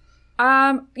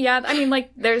 Yeah, I mean, like,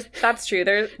 that's true.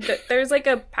 There's like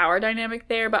a power dynamic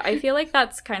there, but I feel like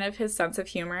that's kind of his sense of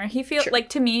humor. He feels like,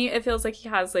 to me, it feels like he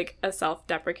has like a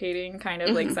self-deprecating kind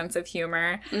of like sense of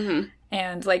humor,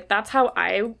 and like that's how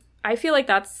I feel like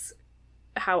that's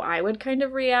how I would kind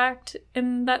of react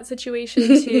in that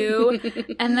situation too.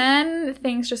 And then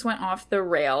things just went off the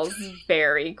rails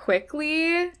very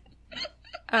quickly.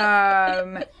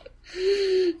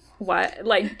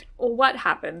 What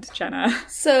happened, Jenna?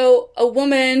 So a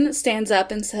woman stands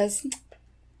up and says,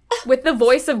 with the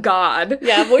voice of God.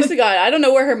 Yeah, voice of God. I don't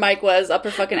know where her mic was, up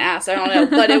her fucking ass. I don't know.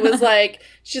 But it was like,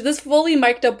 this fully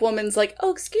mic'd up woman's like,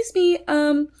 oh, excuse me.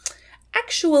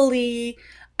 Actually,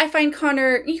 I find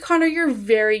Connor, you're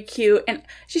very cute. And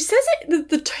she says it,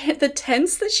 the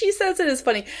tense that she says it is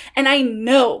funny. And I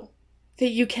know that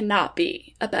you cannot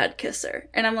be a bad kisser.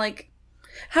 And I'm like,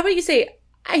 how about you say,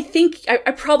 I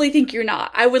probably think you're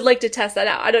not. I would like to test that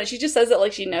out. I don't, she just says it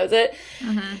like she knows it.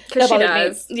 Because she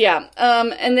does. Me. Yeah.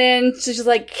 And then she's just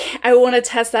like, I want to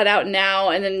test that out now.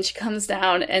 And then she comes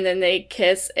down and then they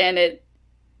kiss and it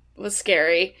was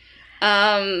scary.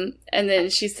 And then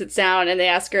she sits down and they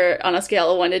ask her on a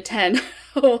scale of 1 to 10,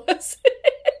 what was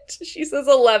it? She says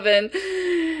 11.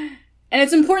 And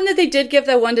it's important that they did give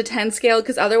that 1 to 10 scale,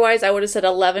 because otherwise I would have said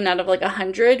 11 out of like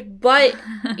 100, but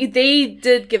they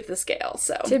did give the scale,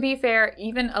 so. To be fair,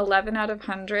 even 11 out of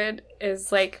 100 is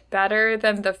like better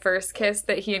than the first kiss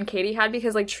that he and Katie had,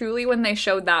 because like truly when they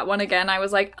showed that one again, I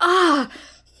was like,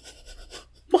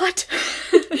 what?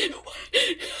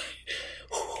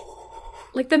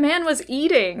 Like the man was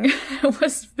eating. It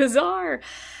was bizarre.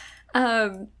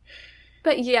 But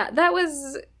yeah, that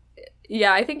was...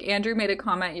 Yeah, I think Andrew made a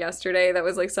comment yesterday that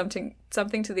was like something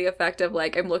to the effect of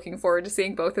like, I'm looking forward to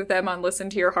seeing both of them on Listen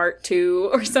to Your Heart 2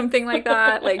 or something like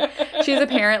that. Like, she's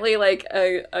apparently like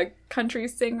a country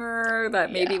singer that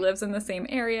maybe lives in the same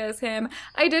area as him.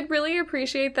 I did really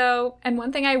appreciate though, and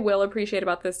one thing I will appreciate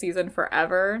about this season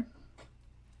forever.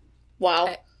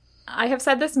 Wow. I have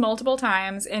said this multiple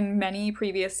times in many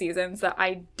previous seasons that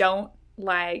I don't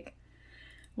like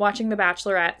watching The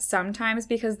Bachelorette sometimes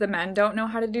because the men don't know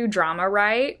how to do drama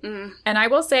right. Mm. And I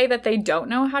will say that they don't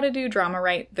know how to do drama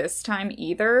right this time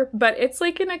either, but it's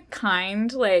like in a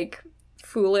kind, like,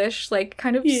 foolish, like,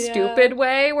 kind of stupid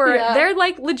way where they're,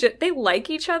 like, legit, they like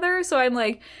each other, so I'm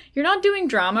like, you're not doing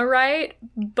drama right,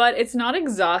 but it's not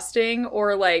exhausting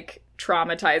or, like,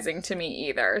 traumatizing to me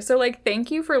either. So, like,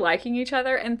 thank you for liking each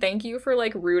other, and thank you for,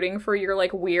 like, rooting for your,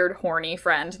 like, weird, horny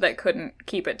friend that couldn't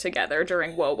keep it together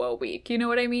during Whoa Week. You know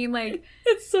what I mean? Like,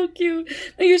 it's so cute.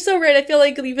 No, you're so right. I feel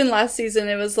like even last season,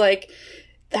 it was, like,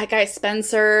 that guy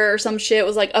Spencer or some shit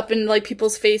was, like, up in, like,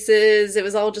 people's faces. It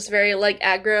was all just very, like,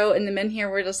 aggro, and the men here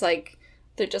were just, like,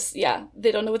 they're just,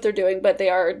 they don't know what they're doing, but they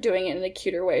are doing it in a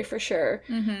cuter way for sure.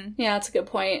 Mm-hmm. Yeah, that's a good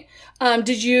point.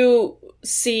 Did you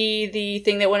see the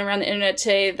thing that went around the internet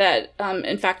today that,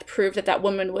 in fact, proved that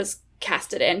woman was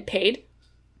casted and paid?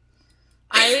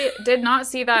 I did not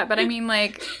see that, but I mean,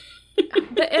 like,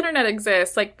 the internet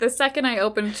exists. Like, the second I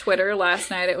opened Twitter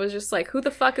last night, it was just like, who the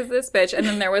fuck is this bitch? And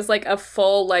then there was, like, a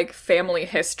full, like, family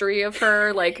history of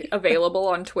her, like, available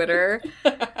on Twitter.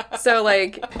 So,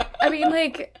 like, I mean,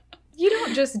 like, you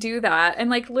don't just do that. And,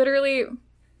 like, literally,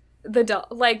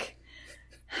 like,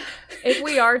 if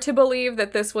we are to believe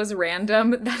that this was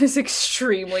random, that is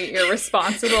extremely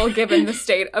irresponsible given the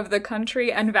state of the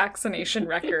country and vaccination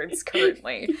records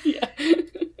currently. Yeah.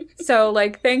 So,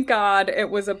 like, thank God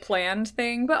it was a planned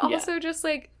thing, but also just,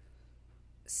 like,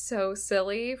 so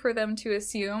silly for them to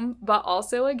assume. But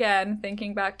also, again,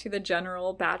 thinking back to the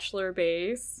general Bachelor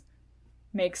base,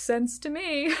 makes sense to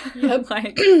me. Yep.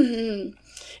 Like,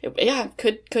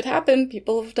 could happen.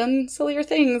 People have done sillier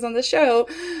things on the show.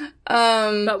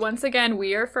 But once again,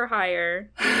 we are for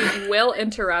hire. We will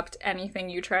interrupt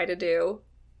anything you try to do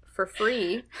for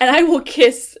free. And I will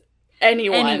kiss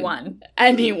anyone.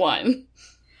 Anyone.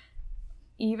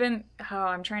 Even,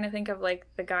 I'm trying to think of, like,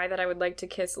 the guy that I would like to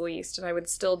kiss least, and I would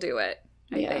still do it,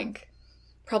 I think.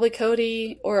 Probably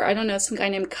Cody, or I don't know, some guy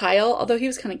named Kyle, although he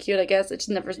was kind of cute, I guess. I just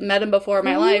never met him before in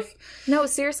my life. No,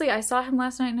 seriously, I saw him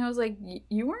last night, and I was like,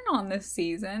 you weren't on this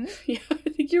season. Yeah, I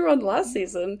think you were on last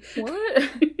season. What?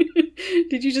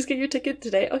 Did you just get your ticket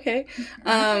today? Okay.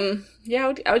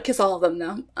 Yeah, I would kiss all of them,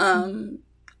 though.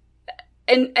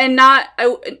 And not,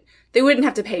 they wouldn't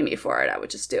have to pay me for it. I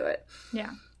would just do it. Yeah.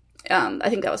 I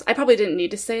think I probably didn't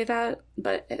need to say that,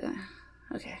 but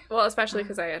okay. Well, especially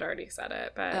because I had already said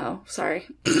it, but. Oh, sorry.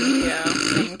 Yeah,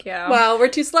 thank you. Wow, we're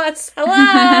two sluts.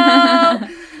 Hello!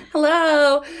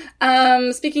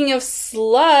 Hello! Speaking of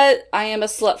slut, I am a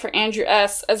slut for Andrew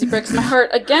S. as he breaks my heart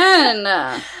again.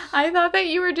 I thought that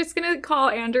you were just going to call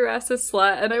Andrew S. a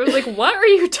slut, and I was like, what are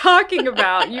you talking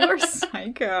about? You are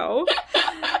psycho.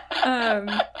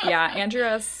 Yeah, Andrew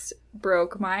S.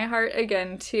 broke my heart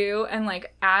again too, and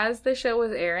like as the show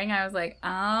was airing I was like,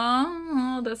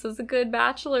 oh, this is a good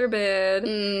Bachelor bid.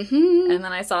 Mm-hmm. And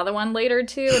then I saw the one later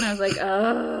too, and I was like,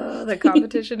 oh, the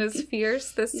competition is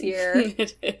fierce this year.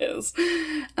 It is.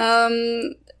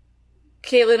 Caitlin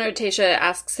or Tayshia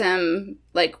asks him,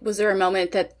 like, was there a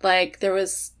moment that like there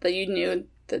was that you knew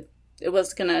that it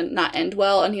was gonna not end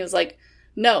well? And he was like,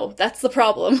 no, that's the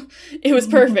problem. It was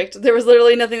perfect. There was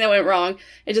literally nothing that went wrong.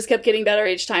 It just kept getting better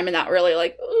each time, and that really,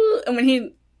 like, ooh. And when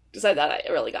he said that,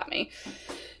 it really got me.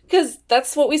 Because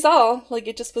that's what we saw. Like,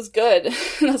 it just was good.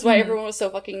 And that's why everyone was so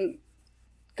fucking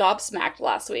gobsmacked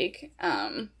last week.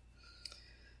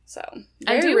 So,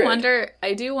 I do wonder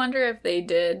if they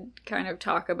did kind of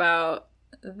talk about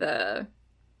the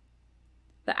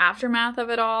aftermath of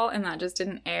it all, and that just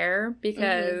didn't air,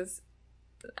 because,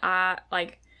 I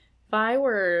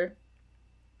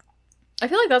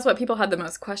feel like that's what people had the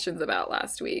most questions about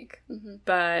last week. Mm-hmm.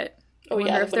 But I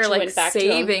wonder if they're like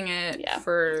saving it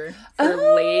for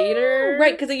later.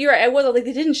 Right, because you're right. I was like,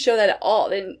 they didn't show that at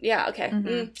all. Yeah, okay.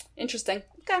 Mm-hmm. Interesting.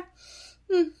 Okay.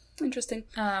 Interesting.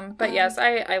 But yes,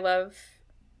 I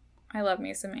love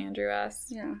me some Andrew S.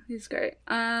 Yeah, he's great.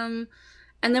 And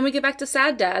then we get back to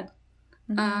Sad Dad.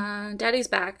 Mm-hmm. Daddy's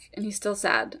back, and he's still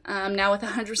sad. Now with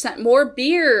 100% more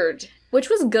beard. Which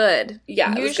was good.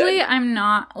 Yeah, usually I'm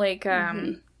not, like,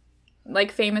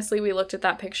 like, famously, we looked at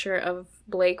that picture of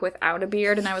Blake without a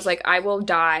beard, and I was like, I will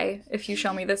die if you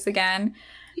show me this again.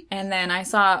 And then I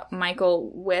saw Michael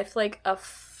with, like, a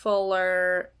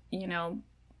fuller, you know,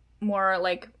 more,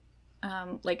 like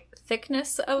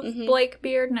thickness of Blake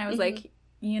beard, and I was like,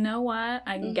 you know what?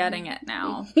 I'm getting it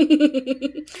now. This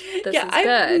is good.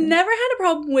 I've never had a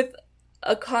problem with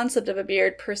a concept of a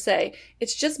beard per se.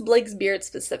 It's just Blake's beard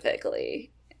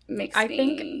specifically I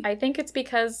think it's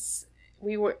because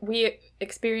we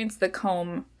experienced the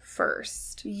comb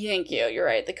first. Thank you. You're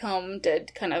right. The comb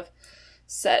did kind of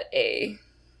set a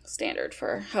standard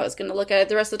for how I was going to look at it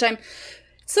the rest of the time.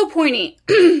 It's so pointy.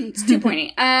 It's too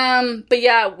pointy. But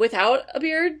yeah, without a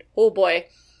beard, oh boy.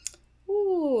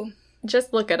 Ooh.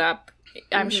 Just look it up.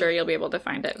 I'm sure you'll be able to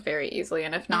find it very easily,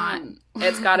 and if not,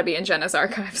 it's got to be in Jenna's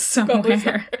archives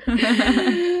somewhere.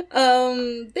 Bitch,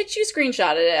 you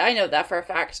screenshotted it. I know that for a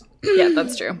fact. Yeah,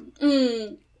 that's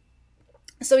true.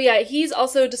 So yeah, he's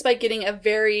also, despite getting a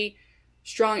very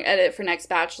strong edit for Next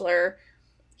Bachelor,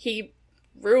 he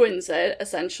ruins it,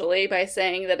 essentially, by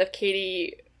saying that if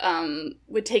Katie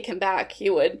would take him back,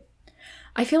 he would.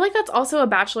 I feel like that's also a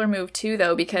Bachelor move too,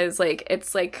 though, because like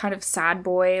it's like kind of sad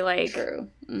boy, like true.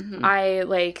 I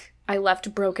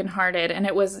left brokenhearted and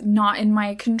it was not in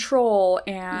my control,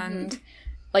 and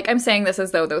like I'm saying this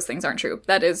as though those things aren't true.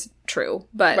 That is true,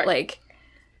 but like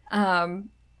I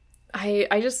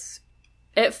just,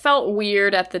 it felt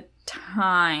weird at the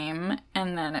time,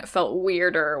 and then it felt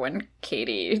weirder when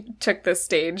Katie took the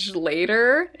stage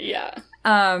later. Yeah.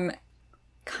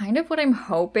 Kind of what I'm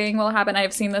hoping will happen,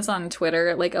 I've seen this on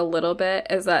Twitter, like, a little bit,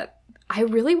 is that I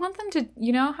really want them to,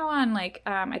 you know how on, like,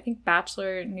 I think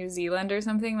Bachelor New Zealand or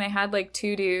something, they had, like,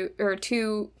 two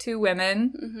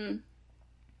women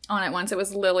on it once. It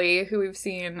was Lily, who we've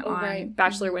seen on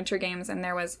Bachelor Winter Games, and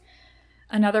there was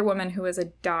another woman who was a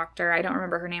doctor. I don't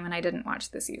remember her name, and I didn't watch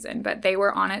the season, but they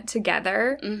were on it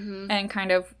together, and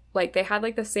kind of, like, they had,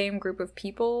 like, the same group of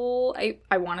people.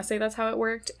 I want to say that's how it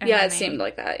worked. And yeah, it seemed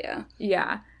like that, yeah.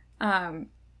 Yeah.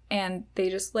 And they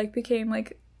just, like, became,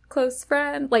 like, close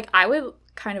friends. Like, I would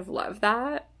kind of love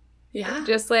that. Yeah.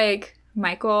 Just, like,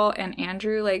 Michael and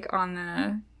Andrew, like, on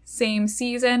the same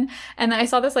season. And then I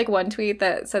saw this, like, one tweet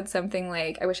that said something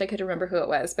like, I wish I could remember who it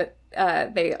was, but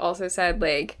they also said,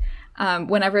 like,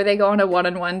 whenever they go on a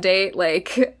one-on-one date,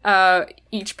 like,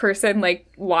 each person,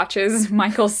 like, watches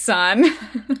Michael's son.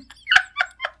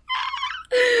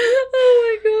 Oh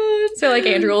my god. So, like,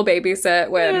 Andrew will babysit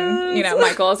when, you know,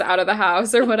 Michael's out of the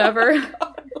house or whatever.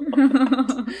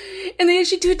 And they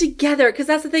actually do it together, because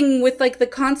that's the thing with, like, the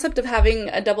concept of having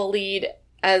a double lead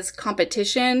as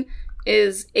competition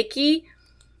is icky.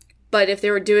 But if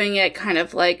they were doing it kind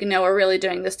of like, no, we're really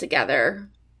doing this together,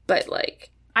 but, like...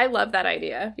 I love that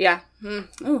idea. Yeah.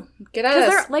 Ooh, get at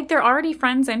us. Because they're already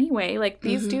friends anyway. Like,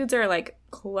 these dudes are, like,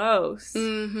 close.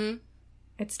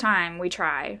 It's time we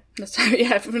try. This time,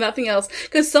 yeah, if nothing else.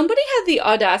 Because somebody had the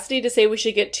audacity to say we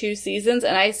should get 2 seasons,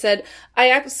 and I said, I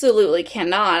absolutely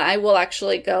cannot. I will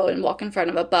actually go and walk in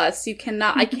front of a bus. You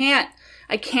cannot. I can't.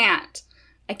 I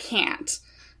can't.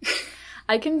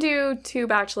 I can do 2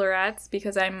 bachelorettes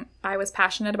because I was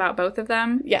passionate about both of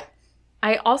them. Yeah.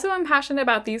 I also am passionate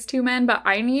about these 2 men, but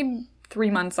I need 3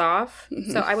 months off.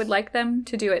 So I would like them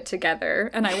to do it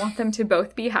together, and I want them to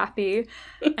both be happy,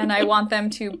 and I want them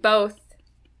to both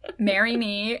marry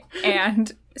me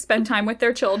and spend time with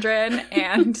their children,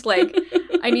 and, like,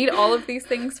 I need all of these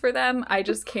things for them. I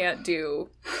just can't do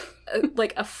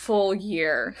like a full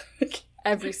year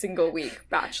every single week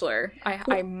Bachelor.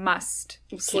 I must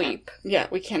sleep. Yeah,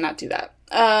 we cannot do that.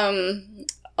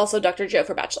 Also Dr. Joe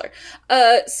for Bachelor.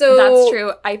 So that's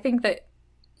true. I think that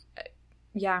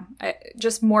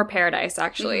just more Paradise,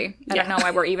 actually. I don't know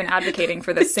why we're even advocating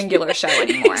for this singular show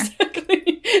anymore.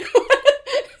 Exactly.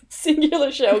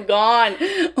 Singular show gone.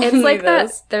 It's like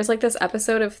this. There's like this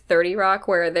episode of 30 Rock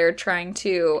where they're trying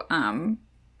to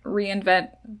reinvent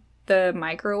the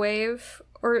microwave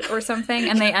or something,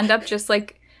 and they end up just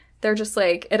like, they're just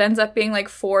like, it ends up being like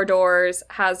 4 doors,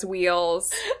 has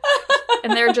wheels,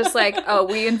 and they're just like, oh,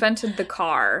 we invented the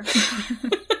car.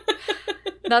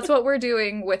 That's what we're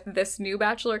doing with this new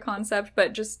Bachelor concept,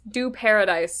 but just do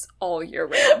Paradise all year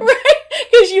round. Right?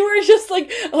 Because you were just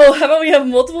like, oh, how about we have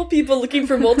multiple people looking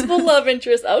for multiple love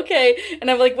interests? Okay.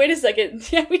 And I'm like, wait a second.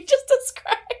 Yeah, we just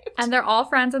described. And they're all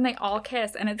friends and they all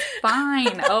kiss and it's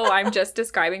fine. Oh, I'm just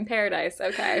describing Paradise.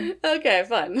 Okay. Okay,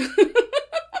 fun.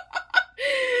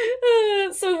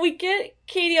 So we get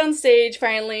Katie on stage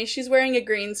finally. She's wearing a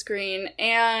green screen,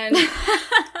 and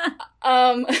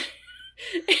and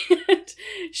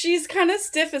she's kind of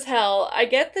stiff as hell. I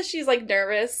get that she's like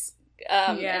nervous.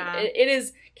 Yeah. It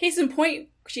is, case in point,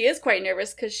 she is quite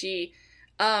nervous because she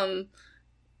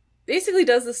basically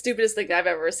does the stupidest thing I've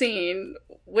ever seen,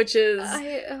 which is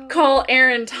call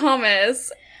Aaron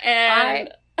Thomas,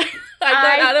 and I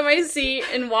got out of my seat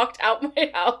and walked out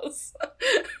my house.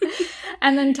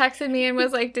 And then texted me and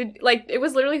was like, it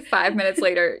was literally 5 minutes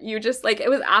later. You just, like, it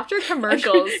was after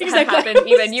commercials had happened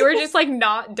even. You were just, like,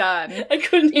 not done. I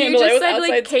couldn't handle it. You just said,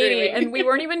 like, Katie, and we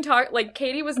weren't even talking, like,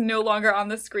 Katie was no longer on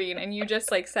the screen, and you just,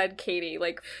 like, said Katie,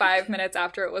 like, 5 minutes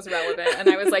after it was relevant. And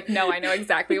I was like, no, I know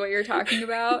exactly what you're talking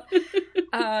about.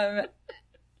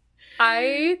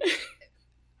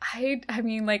 I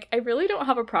mean, like, I really don't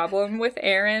have a problem with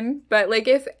Aaron, but, like,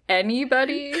 if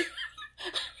anybody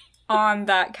on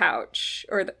that couch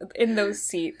or in those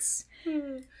seats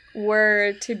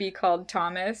were to be called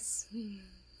Thomas,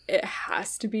 it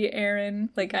has to be Aaron.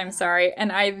 Like, I'm sorry.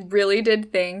 And I really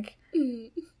did think,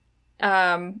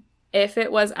 if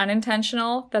it was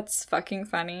unintentional, that's fucking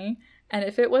funny. And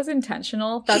if it was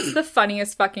intentional, that's the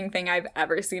funniest fucking thing I've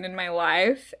ever seen in my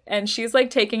life. And she's, like,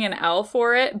 taking an L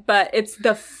for it, but it's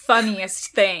the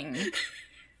funniest thing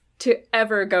to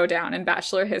ever go down in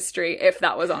Bachelor history if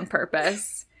that was on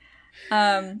purpose.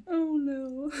 Oh,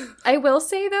 no. I will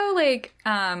say, though, like,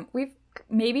 we've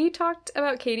maybe talked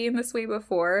about Katie in this way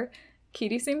before.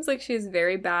 Katie seems like she's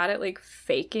very bad at, like,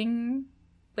 faking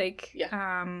like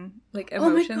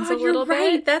emotions a little bit.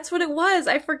 Right. That's what it was.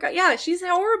 I forgot. Yeah, she's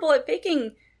horrible at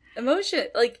faking emotion.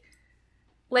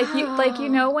 You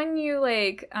know when you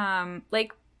like I'm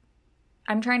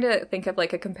trying to think of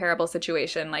like a comparable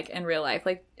situation like in real life.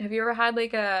 Like, have you ever had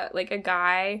like a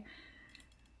guy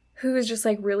who is just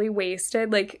like really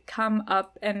wasted like come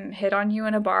up and hit on you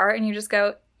in a bar and you just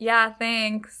go, "Yeah,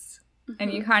 thanks." Mm-hmm.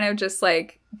 And you kind of just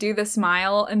like do the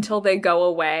smile until they go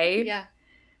away. Yeah.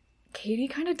 Katie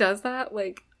kind of does that,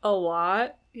 like, a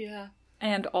lot. Yeah.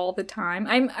 And all the time.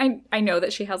 I know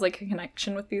that she has, like, a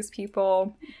connection with these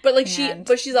people. But, like,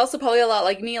 she's also probably a lot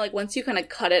like me. Like, once you kind of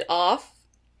cut it off,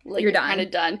 like, you're kind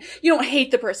of done. You don't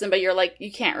hate the person, but you're, like,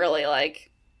 you can't really, like,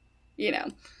 you know,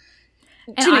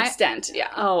 to an extent.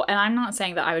 Yeah. Oh, and I'm not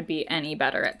saying that I would be any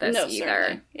better at this either.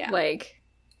 Certainly. Yeah.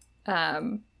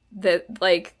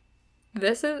 Like,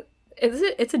 this is...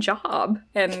 It's a job,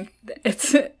 and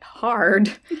it's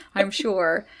hard, I'm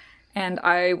sure. And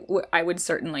I would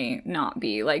certainly not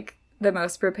be, like, the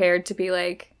most prepared to be,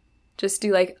 like, just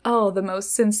do, like, oh, the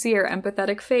most sincere,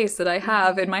 empathetic face that I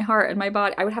have in my heart and my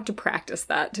body. I would have to practice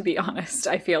that, to be honest,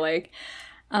 I feel like.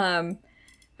 But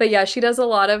yeah, she does a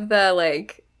lot of the,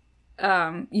 like,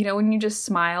 you know, when you just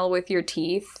smile with your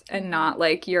teeth and not,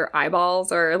 like, your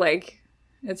eyeballs or, like,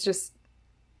 it's just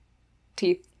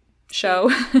teeth.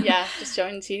 Show. Yeah, just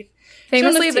showing teeth.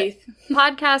 Famously, the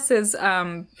podcast is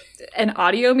an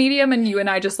audio medium, and you and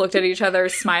I just looked at each other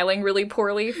smiling really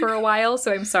poorly for a while,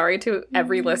 so I'm sorry to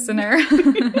every listener.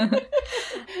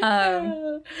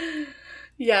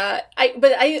 Yeah,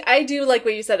 I do like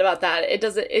what you said about that.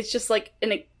 It's just like,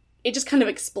 it just kind of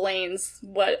explains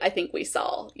what I think we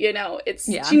saw, you know?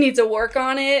 She needs to work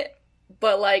on it,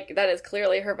 but, like, that is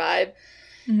clearly her vibe.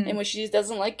 Mm-hmm. And when she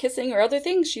doesn't like kissing or other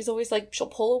things, she's always like, she'll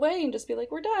pull away and just be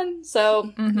like, we're done.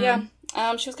 So, yeah,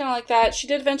 she was kind of like that. She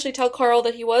did eventually tell Carl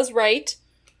that he was right.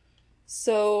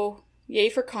 So, yay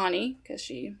for Connie, because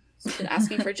she's been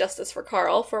asking for justice for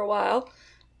Carl for a while.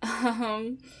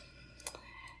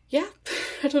 Yeah,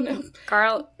 I don't know.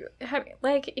 Carl,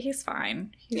 like, he's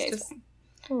fine. He's just fine.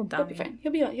 A little dumb. He'll be fine.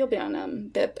 He'll be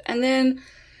on BIP. And then...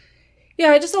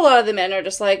 yeah, just a lot of the men are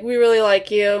just like, we really like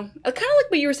you. Kind of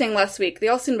like what you were saying last week. They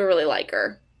all seem to really like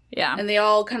her. Yeah. And they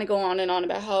all kind of go on and on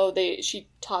about how she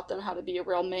taught them how to be a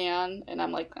real man. And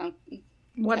I'm like, okay.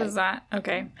 What is that?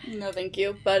 Okay. No, thank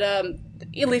you. But at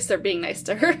least they're being nice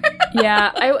to her.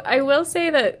 Yeah, I will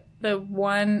say that the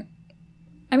one...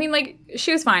 I mean, like,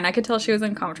 she was fine. I could tell she was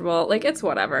uncomfortable. Like, it's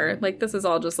whatever. Like, this is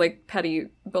all just, like, petty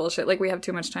bullshit. Like, we have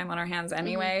too much time on our hands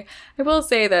anyway. Mm-hmm. I will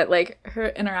say that, like, her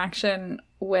interaction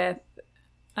with...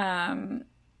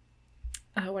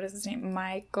 what is his name?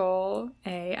 Michael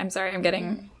A. I'm sorry, I'm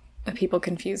getting people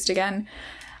confused again.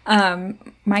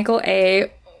 Michael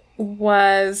A.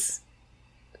 was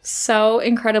so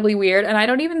incredibly weird, and I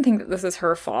don't even think that this is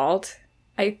her fault.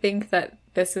 I think that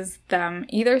this is them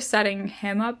either setting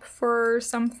him up for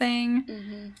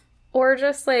something or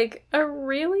just, like, a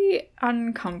really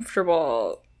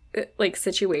uncomfortable, like,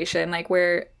 situation. Like,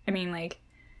 where, I mean, like,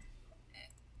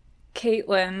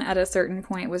 Caitlyn at a certain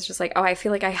point was just like, oh, I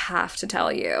feel like I have to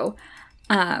tell you.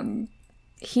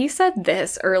 he said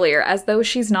this earlier as though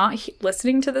she's not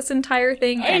listening to this entire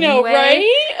thing anyway. I know, right?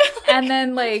 And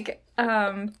then, like,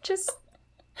 just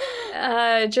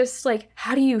like,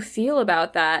 how do you feel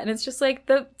about that? And it's just like,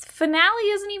 the finale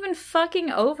isn't even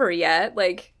fucking over yet.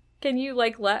 Like, can you,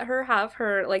 like, let her have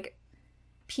her, like,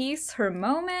 piece, her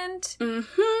moment?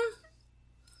 Mm-hmm.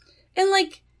 And,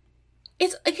 like,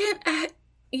 it's, again,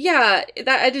 yeah,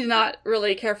 that I did not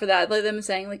really care for that. Like, them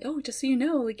saying, like, oh, just so you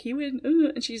know, like, he would,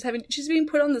 and she's being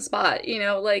put on the spot, you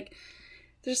know, like,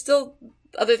 there's still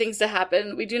other things to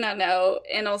happen. We do not know.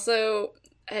 And also,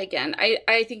 again,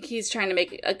 I think he's trying to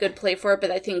make a good play for it,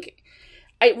 but I think,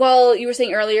 while you were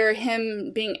saying earlier,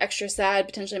 him being extra sad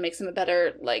potentially makes him a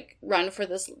better, like, run for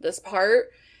this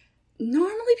part.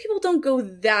 Normally people don't go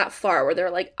that far where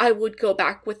they're like, I would go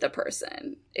back with the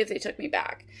person if they took me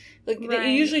back. Like, right.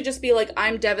 They usually just be like,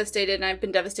 I'm devastated and I've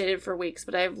been devastated for weeks,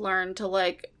 but I've learned to,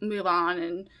 like, move on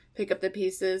and pick up the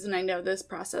pieces, and I know this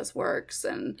process works,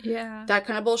 and that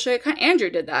kind of bullshit.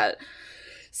 Andrew did that.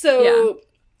 So,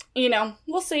 you know,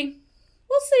 we'll see.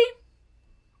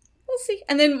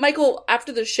 And then Michael,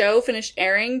 after the show finished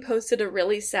airing, posted a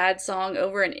really sad song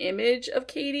over an image of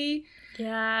Katie.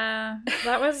 Yeah,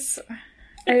 that was,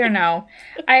 I don't know.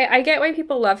 I get why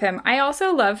people love him. I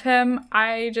also love him.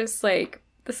 I just, like,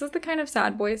 this is the kind of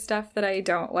sad boy stuff that I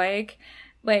don't like.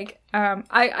 Like,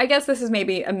 I guess this is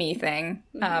maybe a me thing.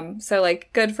 So, like,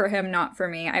 good for him, not for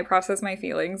me. I process my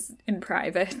feelings in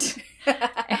private.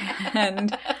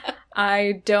 And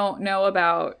I don't know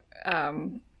about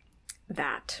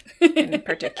that in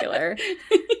particular.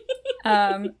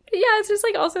 Yeah, it's just,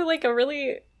 like, also, like, a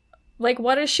really... Like,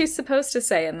 what is she supposed to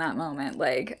say in that moment?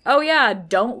 Like, oh yeah,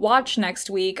 don't watch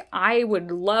next week. I would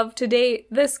love to date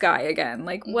this guy again.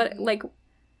 Like, what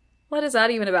is that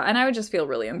even about? And I would just feel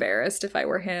really embarrassed if I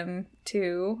were him,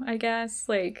 too, I guess.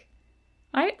 Like,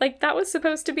 that was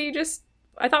supposed to be just...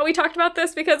 I thought we talked about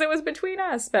this because it was between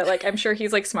us. But, like, I'm sure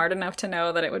he's, like, smart enough to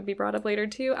know that it would be brought up later,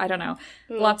 too. I don't know.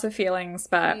 Lots of feelings,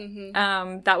 but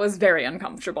that was very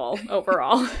uncomfortable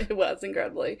overall. It was,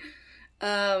 incredibly.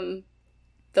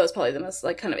 That was probably the most,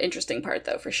 like, kind of interesting part,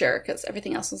 though, for sure, because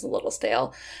everything else was a little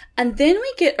stale. And then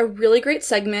we get a really great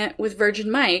segment with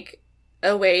Virgin Mike.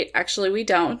 Oh, wait, actually, we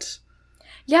don't.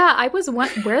 Yeah, I was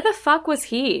where the fuck was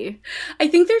he? I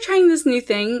think they're trying this new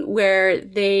thing where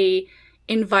they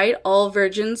invite all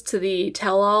virgins to the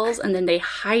tell-alls, and then they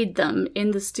hide them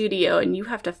in the studio, and you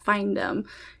have to find them.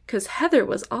 Because Heather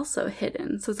was also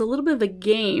hidden. So it's a little bit of a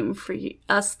game for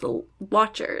us, the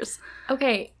watchers.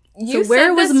 Okay, so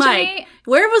where was Mike?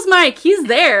 Where was Mike? He's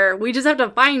there. We just have to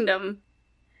find him.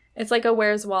 It's like a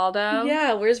Where's Waldo?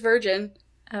 Yeah, where's Virgin?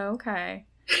 Okay.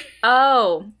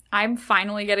 Oh, I'm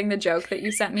finally getting the joke that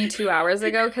you sent me 2 hours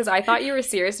ago, because I thought you were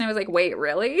serious, and I was like, wait,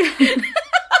 really?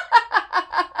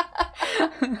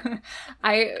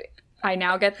 I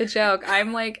now get the joke.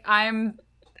 I'm like, I'm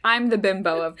the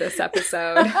bimbo of this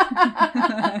episode.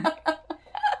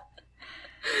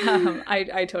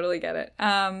 I totally get it.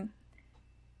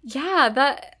 Yeah,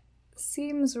 that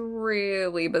seems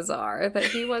really bizarre that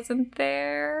he wasn't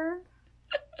there.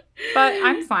 But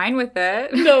I'm fine with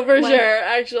it. No, for sure,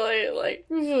 actually, like,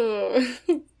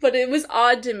 but it was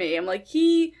odd to me. I'm like,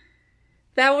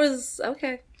 that was,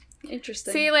 okay,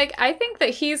 interesting. See, like, I think that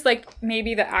he's, like,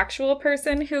 maybe the actual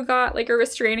person who got, like, a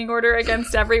restraining order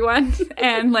against everyone.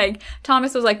 And, like,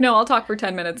 Thomas was like, no, I'll talk for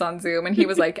 10 minutes on Zoom. And he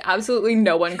was like, absolutely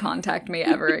no one contact me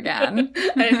ever again.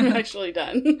 I'm actually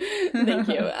done. Thank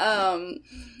you.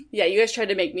 Yeah, you guys tried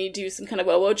to make me do some kind of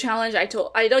whoa challenge. I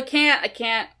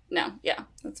can't. No, yeah,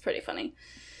 that's pretty funny.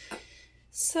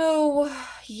 So,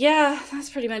 yeah, that's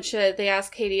pretty much it. They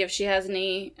asked Katie if she has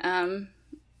any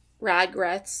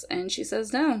regrets, and she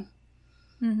says no.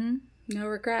 Mm-hmm. No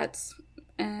regrets.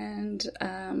 And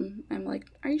I'm like,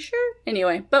 are you sure?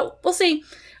 Anyway, but we'll see.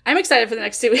 I'm excited for the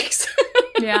next 2 weeks.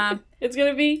 Yeah. It's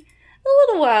going to be a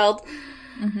little wild.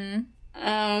 Mm-hmm.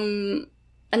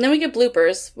 And then we get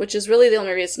bloopers, which is really the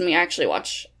only reason we actually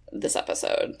watch this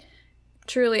episode.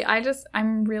 Truly,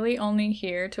 I'm really only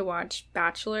here to watch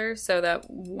Bachelor so that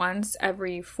once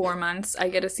every 4 months I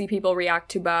get to see people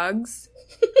react to bugs.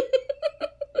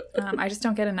 I just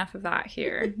don't get enough of that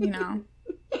here, you know?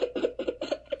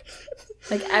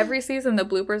 Like, every season the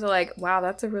bloopers are like, wow,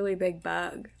 that's a really big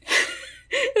bug.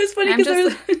 It was funny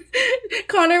because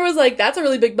Connor was like, that's a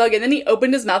really big bug. And then he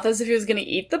opened his mouth as if he was going to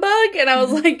eat the bug. And I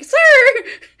was like, sir,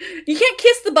 you can't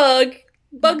kiss the bug.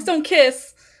 Bugs don't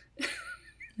kiss.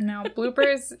 No,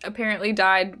 bloopers apparently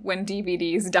died when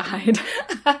DVDs died.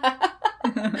 I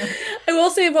will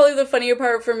say probably the funnier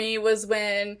part for me was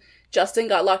when Justin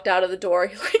got locked out of the door.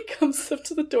 He, like, comes up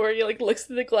to the door, he, like, looks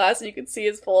through the glass, and you can see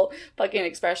his full fucking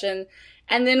expression.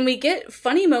 And then we get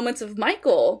funny moments of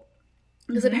Michael,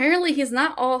 because apparently he's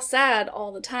not all sad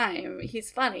all the time.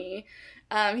 He's funny.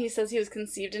 He says he was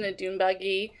conceived in a dune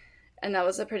buggy, and that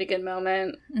was a pretty good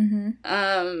moment.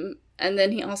 And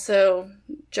then he also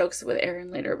jokes with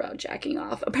Aaron later about jacking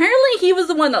off. Apparently he was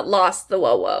the one that lost the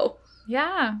whoa-whoa.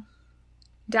 Yeah.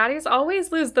 Daddies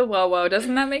always lose the whoa-whoa.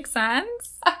 Doesn't that make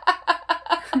sense?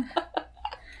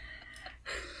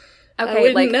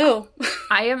 Okay, like, no.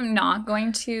 I am not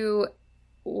going to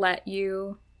let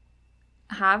you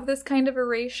have this kind of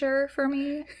erasure for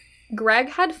me. Greg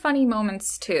had funny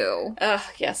moments too.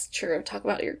 Yes, true. Talk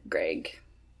about your Greg.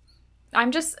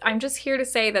 I'm just here to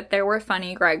say that there were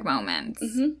funny Greg moments.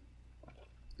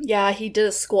 Yeah, he did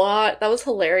a squat. That was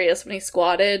hilarious when he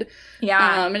squatted.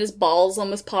 Yeah. And his balls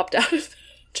almost popped out of the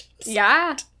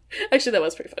Yeah. Actually, that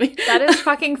was pretty funny. That is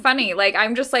fucking funny. Like,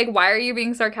 I'm just like, why are you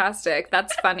being sarcastic?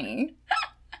 That's funny.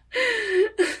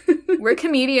 We're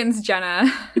comedians, Jenna.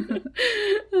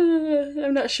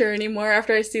 I'm not sure anymore.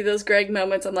 After I see those Greg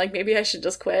moments, I'm like, maybe I should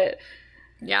just quit.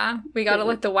 Yeah, we gotta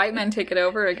let the white men take it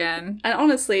over again. And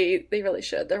honestly, they really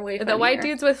should. They're way funnier. The white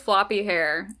dudes with floppy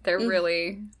hair, they're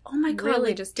really, oh my god, really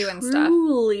like, just doing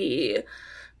truly. stuff.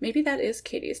 Maybe that is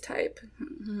Katie's type.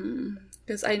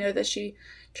 Because I know that she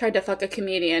tried to fuck a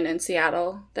comedian in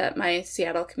Seattle that my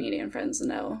Seattle comedian friends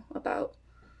know about.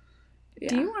 Yeah.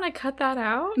 Do you want to cut that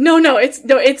out? No, it's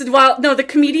wild. No, the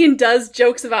comedian does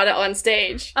jokes about it on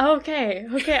stage. Okay.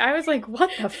 I was like,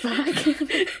 what the fuck?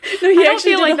 No, I don't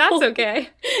feel like that's okay.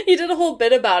 He did a whole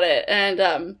bit about it,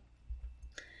 and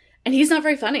he's not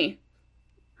very funny.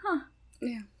 Huh.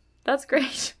 Yeah. That's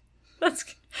great.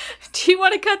 Do you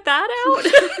want to cut that out?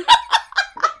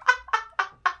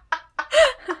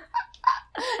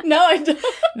 No, I don't.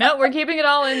 No, we're keeping it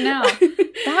all in now.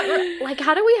 Like,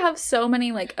 how do we have so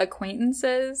many, like,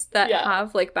 acquaintances that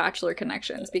have, like, bachelor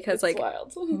connections? Because, it's like,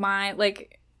 wild. My,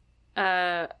 like,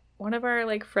 one of our,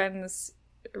 like, friends'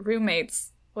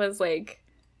 roommates was, like,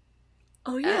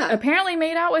 oh, yeah. Apparently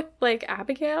made out with, like,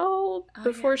 Abigail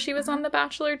before she was on The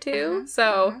Bachelor, too.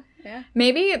 So,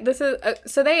 maybe this is...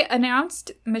 so they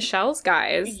announced Michelle's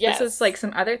guys. Yes. This is, like,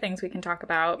 some other things we can talk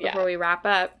about before we wrap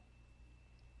up.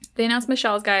 They announced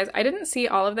Michelle's guys. I didn't see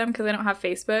all of them because I don't have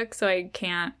Facebook, so I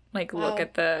can't, like, look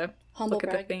at the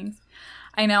things.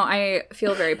 I know, I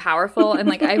feel very powerful, and,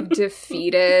 like, I've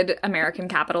defeated American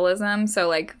capitalism, so,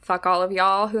 like, fuck all of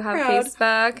y'all who have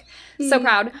Facebook. So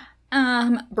proud.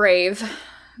 Brave.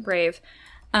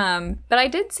 But I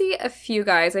did see a few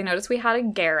guys. I noticed we had a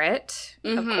Garrett,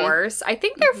 of course. I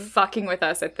think they're fucking with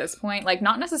us at this point. Like,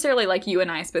 not necessarily, like, you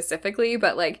and I specifically,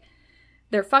 but, like,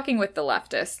 they're fucking with the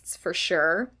leftists, for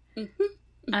sure.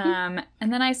 And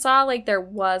then I saw, like, there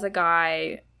was a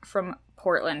guy from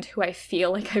Portland who I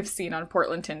feel like I've seen on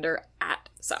Portland Tinder at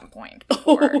some point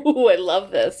before. Oh, I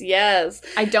love this. Yes.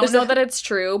 I don't know that it's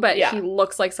true, but he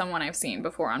looks like someone I've seen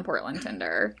before on Portland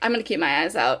Tinder. I'm going to keep my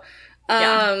eyes out.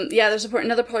 There's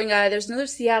another Portland guy. There's another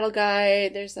Seattle guy.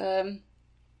 There's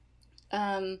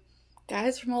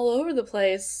guys from all over the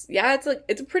place. Yeah,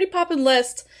 it's a pretty poppin'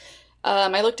 list.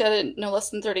 I looked at it no less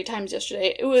than 30 times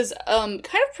yesterday. It was kind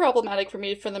of problematic for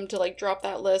me for them to, like, drop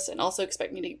that list and also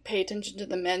expect me to pay attention to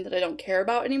the men that I don't care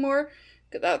about anymore.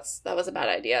 Because that was a bad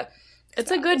idea. It's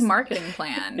a good marketing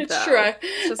plan, It's though. true.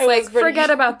 It's just like,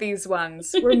 forget about these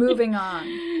ones. We're moving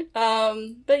on.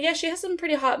 But yeah, she has some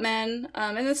pretty hot men.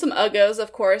 And then some uggos,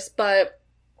 of course. But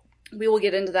we will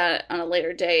get into that on a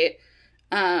later date.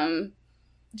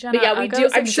 Jenna, but yeah, we do.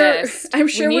 I'm sure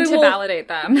we need to validate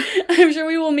them. I'm sure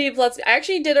we will meet lots. I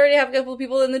actually did already have a couple of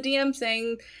people in the DM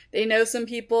saying they know some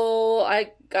people.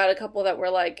 I got a couple that were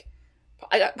like,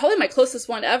 I got probably my closest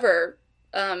one ever.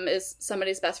 Is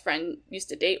somebody's best friend used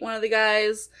to date one of the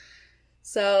guys.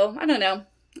 So I don't know.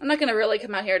 I'm not gonna really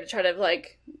come out here to try to,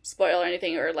 like, spoil or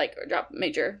anything or drop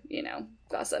major,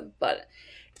 gossip. But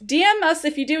DM us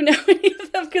if you do know any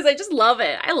of them, because I just love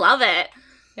it. I love it.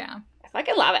 Yeah. I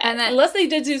can love it. And then, unless they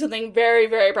did do something very,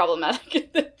 very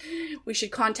problematic, we should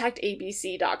contact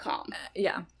abc.com.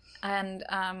 Yeah. And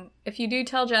if you do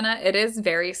tell Jenna, it is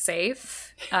very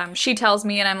safe. She tells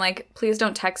me, and I'm like, please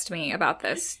don't text me about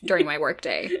this during my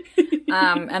workday.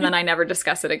 And then I never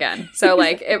discuss it again. So,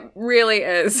 like, it really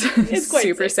is it's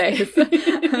super safe.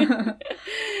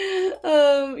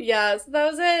 Yeah, so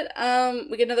that was it.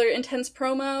 We get another intense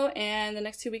promo, and the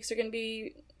next 2 weeks are going to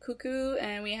be cuckoo,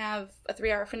 and we have a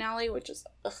 3-hour finale, which is...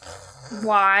 Ugh.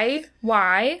 Why?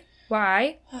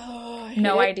 Oh,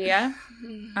 no idea.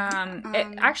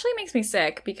 It actually makes me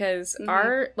sick because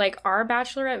our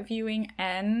Bachelorette viewing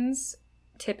ends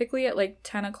typically at like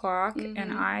 10 o'clock, Mm-hmm.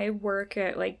 and I work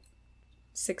at like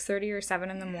 6:30 or 7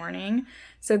 in the morning.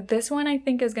 So this one I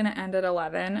think is going to end at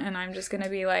 11, and I'm just going to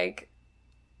be like,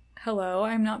 hello,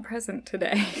 I'm not present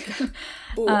today.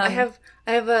 Ooh, I have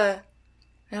a...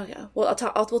 Oh, yeah. Well,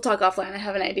 we'll talk offline. I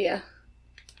have an idea.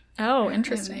 Oh,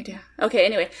 interesting. I have an idea. Okay,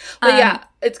 anyway. But yeah,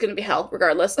 it's going to be hell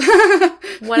regardless.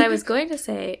 What I was going to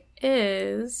say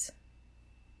is...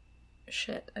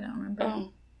 Shit, I don't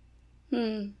remember.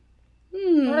 Oh.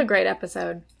 What a great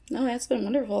episode. No, it's been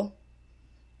wonderful.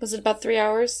 Was it about 3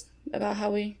 hours? About how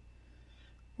we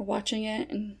were watching it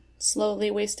and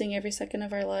slowly wasting every second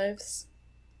of our lives?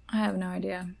 I have no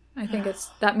idea. I think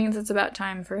that means it's about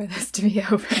time for this to be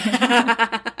over.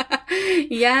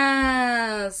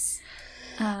 Yes.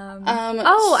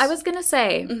 I was gonna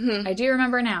say, I do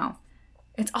remember now.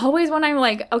 It's always when I'm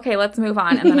like, okay, let's move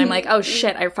on, and then I'm like, oh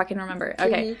shit, I fucking remember.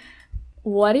 Okay,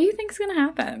 what do you think's gonna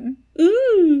happen?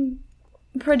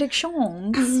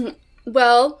 Predictions.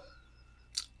 Well,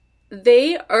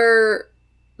 they're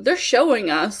showing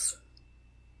us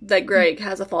that Greg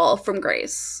has a fall from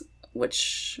grace,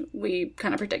 which we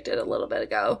kind of predicted a little bit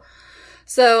ago.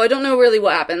 So I don't know really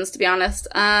what happens, to be honest.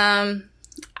 I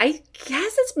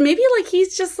guess it's maybe like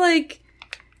he's just like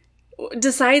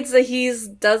decides that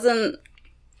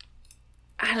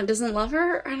doesn't love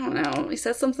her. I don't know. He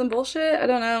says something bullshit. I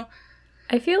don't know.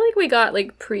 I feel like we got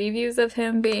like previews of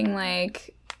him being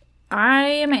like, I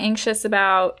am anxious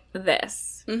about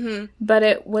this. Mm-hmm. But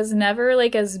it was never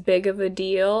like as big of a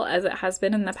deal as it has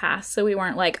been in the past. So we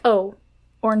weren't like, oh,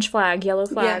 orange flag, yellow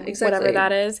flag, whatever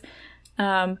that is.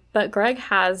 But Greg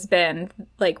has been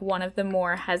like one of the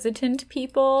more hesitant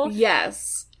people.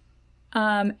 Yes.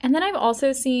 And then I've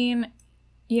also seen,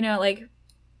 like,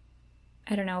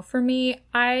 I don't know, for me,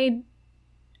 I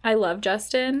love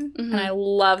Justin and I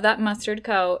love that mustard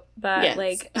coat, but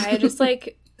like, I just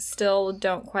like still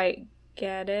don't quite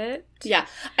get it. Yeah.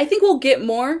 I think we'll get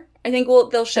more. I think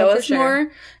they'll show us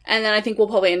more, and then I think we'll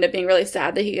probably end up being really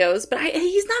sad that he goes, but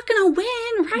he's not gonna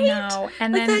win, right? No,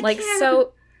 and then like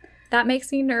so that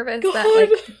makes me nervous that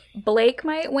like Blake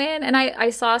might win, and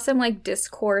I saw some like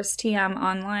discourse TM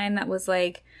online that was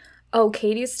like, oh,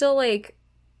 Katie's still like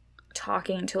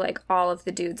talking to like all of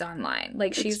the dudes online,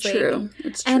 like she's it's true. Like,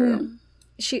 it's true, and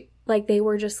she like they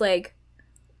were just like,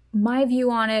 my view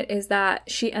on it is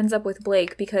that she ends up with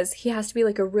Blake because he has to be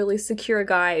like a really secure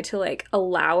guy to like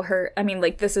allow her. I mean,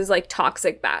 like this is like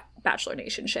toxic Bachelor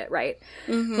Nation shit, right?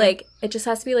 Mm-hmm. Like it just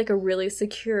has to be like a really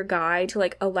secure guy to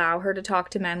like allow her to talk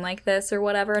to men like this or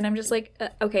whatever. And I'm just like,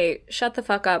 okay, shut the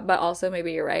fuck up. But also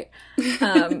maybe you're right.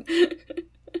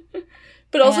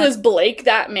 But also, is Blake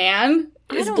that man?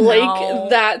 Is Blake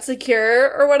that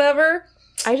secure or whatever?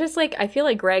 I just like, I feel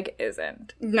like Greg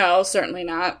isn't. No, certainly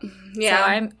not. Yeah.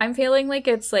 So I'm feeling like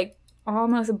it's like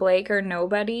almost Blake or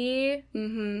nobody.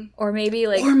 Mm-hmm. Or maybe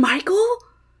like. Or Michael?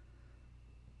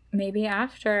 Maybe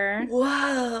after.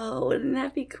 Whoa, wouldn't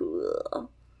that be cool?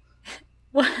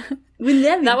 What?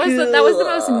 Wouldn't that be cool? That was the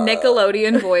most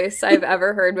Nickelodeon voice I've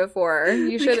ever heard before.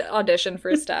 You should audition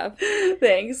for stuff.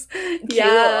 Thanks. Cool.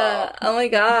 Yeah. Oh my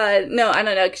god. No, I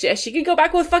don't know. She could go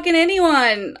back with fucking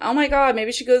anyone. Oh my god.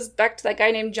 Maybe she goes back to that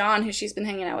guy named John who she's been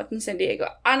hanging out with in San Diego.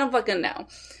 I don't fucking know.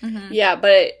 Mm-hmm. Yeah,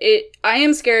 but I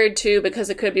am scared too because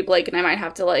it could be Blake and I might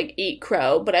have to like eat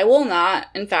crow, but I will not,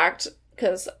 in fact,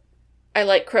 because I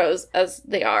like crows as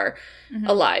they are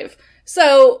alive.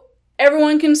 So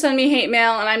everyone can send me hate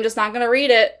mail, and I'm just not going to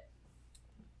read it.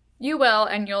 You will,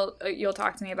 and you'll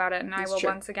talk to me about it, and I will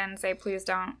once again say, please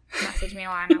don't message me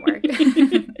while I'm at work.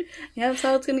 Yeah, that's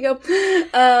how it's going to go.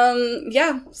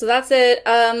 Yeah, so that's it.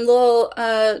 Little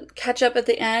catch up at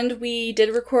the end. We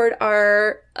did record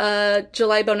our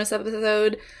July bonus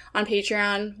episode on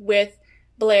Patreon with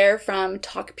Blair from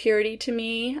Talk Purity to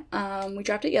Me. We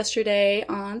dropped it yesterday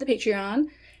on the Patreon,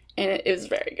 and it was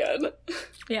very good.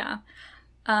 Yeah.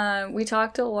 We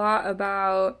talked a lot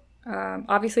about,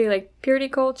 obviously, like, purity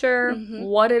culture,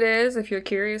 what it is, if you're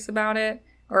curious about it,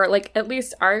 or, like, at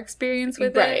least our experience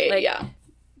with it. Like, yeah.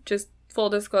 Just full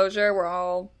disclosure, we're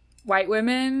all white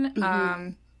women.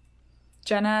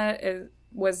 Jenna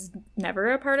was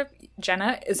never a part of...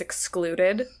 Jenna is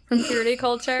excluded from purity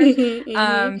culture.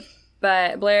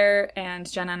 But Blair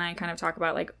and Jenna and I kind of talk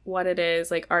about, like, what it is,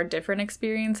 like, our different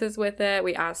experiences with it.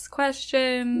 We ask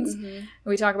questions.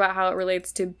 We talk about how it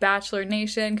relates to Bachelor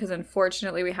Nation, because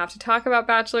unfortunately we have to talk about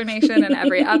Bachelor Nation in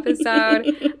every episode.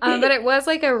 But it was,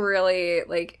 like, a really,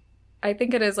 like, I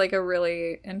think it is, like, a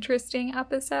really interesting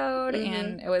episode.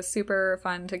 And it was super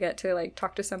fun to get to, like,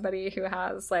 talk to somebody who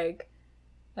has, like,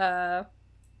 I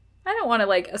don't want to,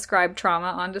 like, ascribe trauma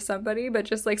onto somebody, but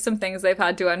just, like, some things they've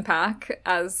had to unpack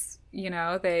as you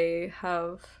know, they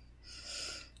have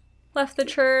left the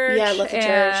church. Yeah, left the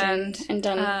church and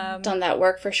done that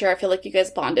work for sure. I feel like you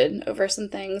guys bonded over some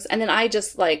things. And then I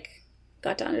just, like,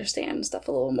 got to understand stuff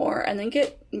a little more and then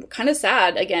get kind of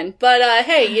sad again. But,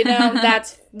 hey, you know,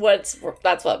 that's what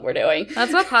we're doing.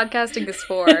 That's what podcasting is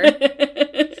for.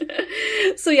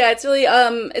 So, yeah, it's really,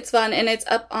 it's fun. And it's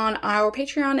up on our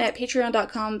Patreon at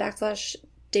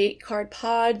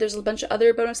patreon.com/datecardpod. There's a bunch of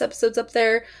other bonus episodes up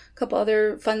there. A couple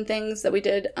other fun things that we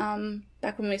did,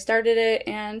 back when we started it.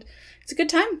 And it's a good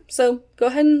time. So go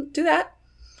ahead and do that.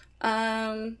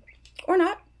 Or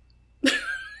not.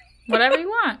 Whatever you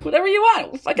want. Whatever you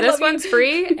want. This one's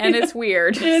free and it's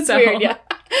weird. And it's weird, yeah.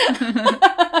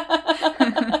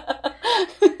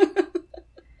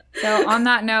 So on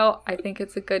that note, I think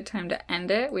it's a good time to end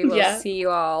it. We will see you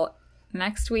all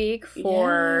next week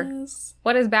for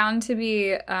what is bound to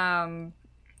be a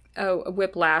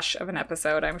whiplash of an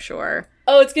episode, I'm sure.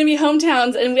 Oh, it's going to be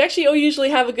hometowns. And we actually usually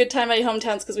have a good time at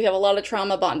hometowns because we have a lot of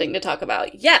trauma bonding to talk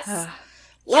about. Yes!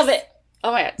 Love it!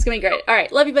 Oh my god, it's going to be great. All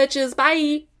right, love you bitches.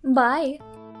 Bye! Bye!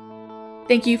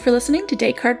 Thank you for listening to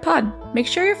Date Card Pod. Make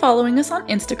sure you're following us on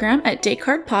Instagram at Date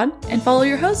Card Pod and follow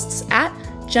your hosts at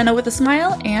Jenna with a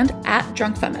Smile and at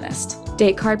Drunk Feminist.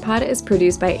 Date Card Pod is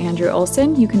produced by Andrew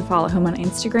Olson. You can follow him on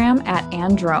Instagram at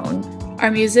Androne. Our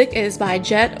music is by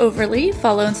Jet Overly.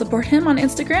 Follow and support him on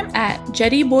Instagram at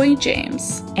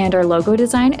JettyBoyJames. And our logo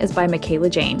design is by Michaela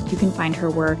Jane. You can find her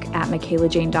work at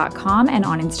michaelajane.com and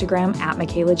on Instagram at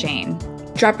Michaela Jane.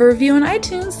 Drop a review on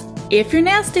iTunes if you're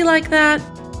nasty like that.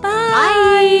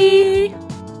 Bye!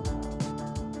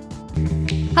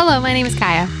 Hello, my name is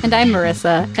Kaya. And I'm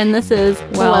Marissa, and this is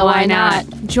Well, Why Not?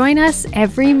 Join us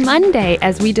every Monday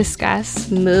as we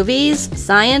discuss Movies,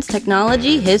 science,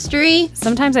 technology, history.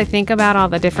 Sometimes I think about all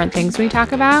the different things we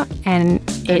talk about, and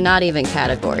They're not even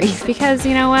categories. because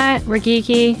you know what? We're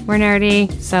geeky, we're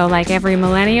nerdy, so like every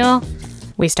millennial,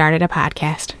 we started a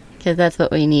podcast. Because that's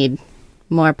what we need.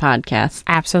 More podcasts.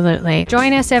 Absolutely.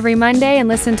 Join us every Monday and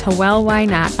listen to Well, Why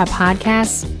Not? A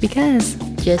podcast because.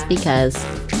 Just because.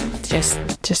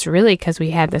 Just really because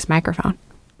we had this microphone.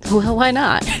 Well, why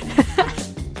not?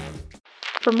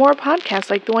 For more podcasts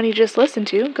like the one you just listened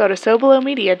to, go to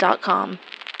SoBelowMedia.com.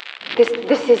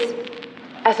 This is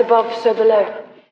As Above, So Below.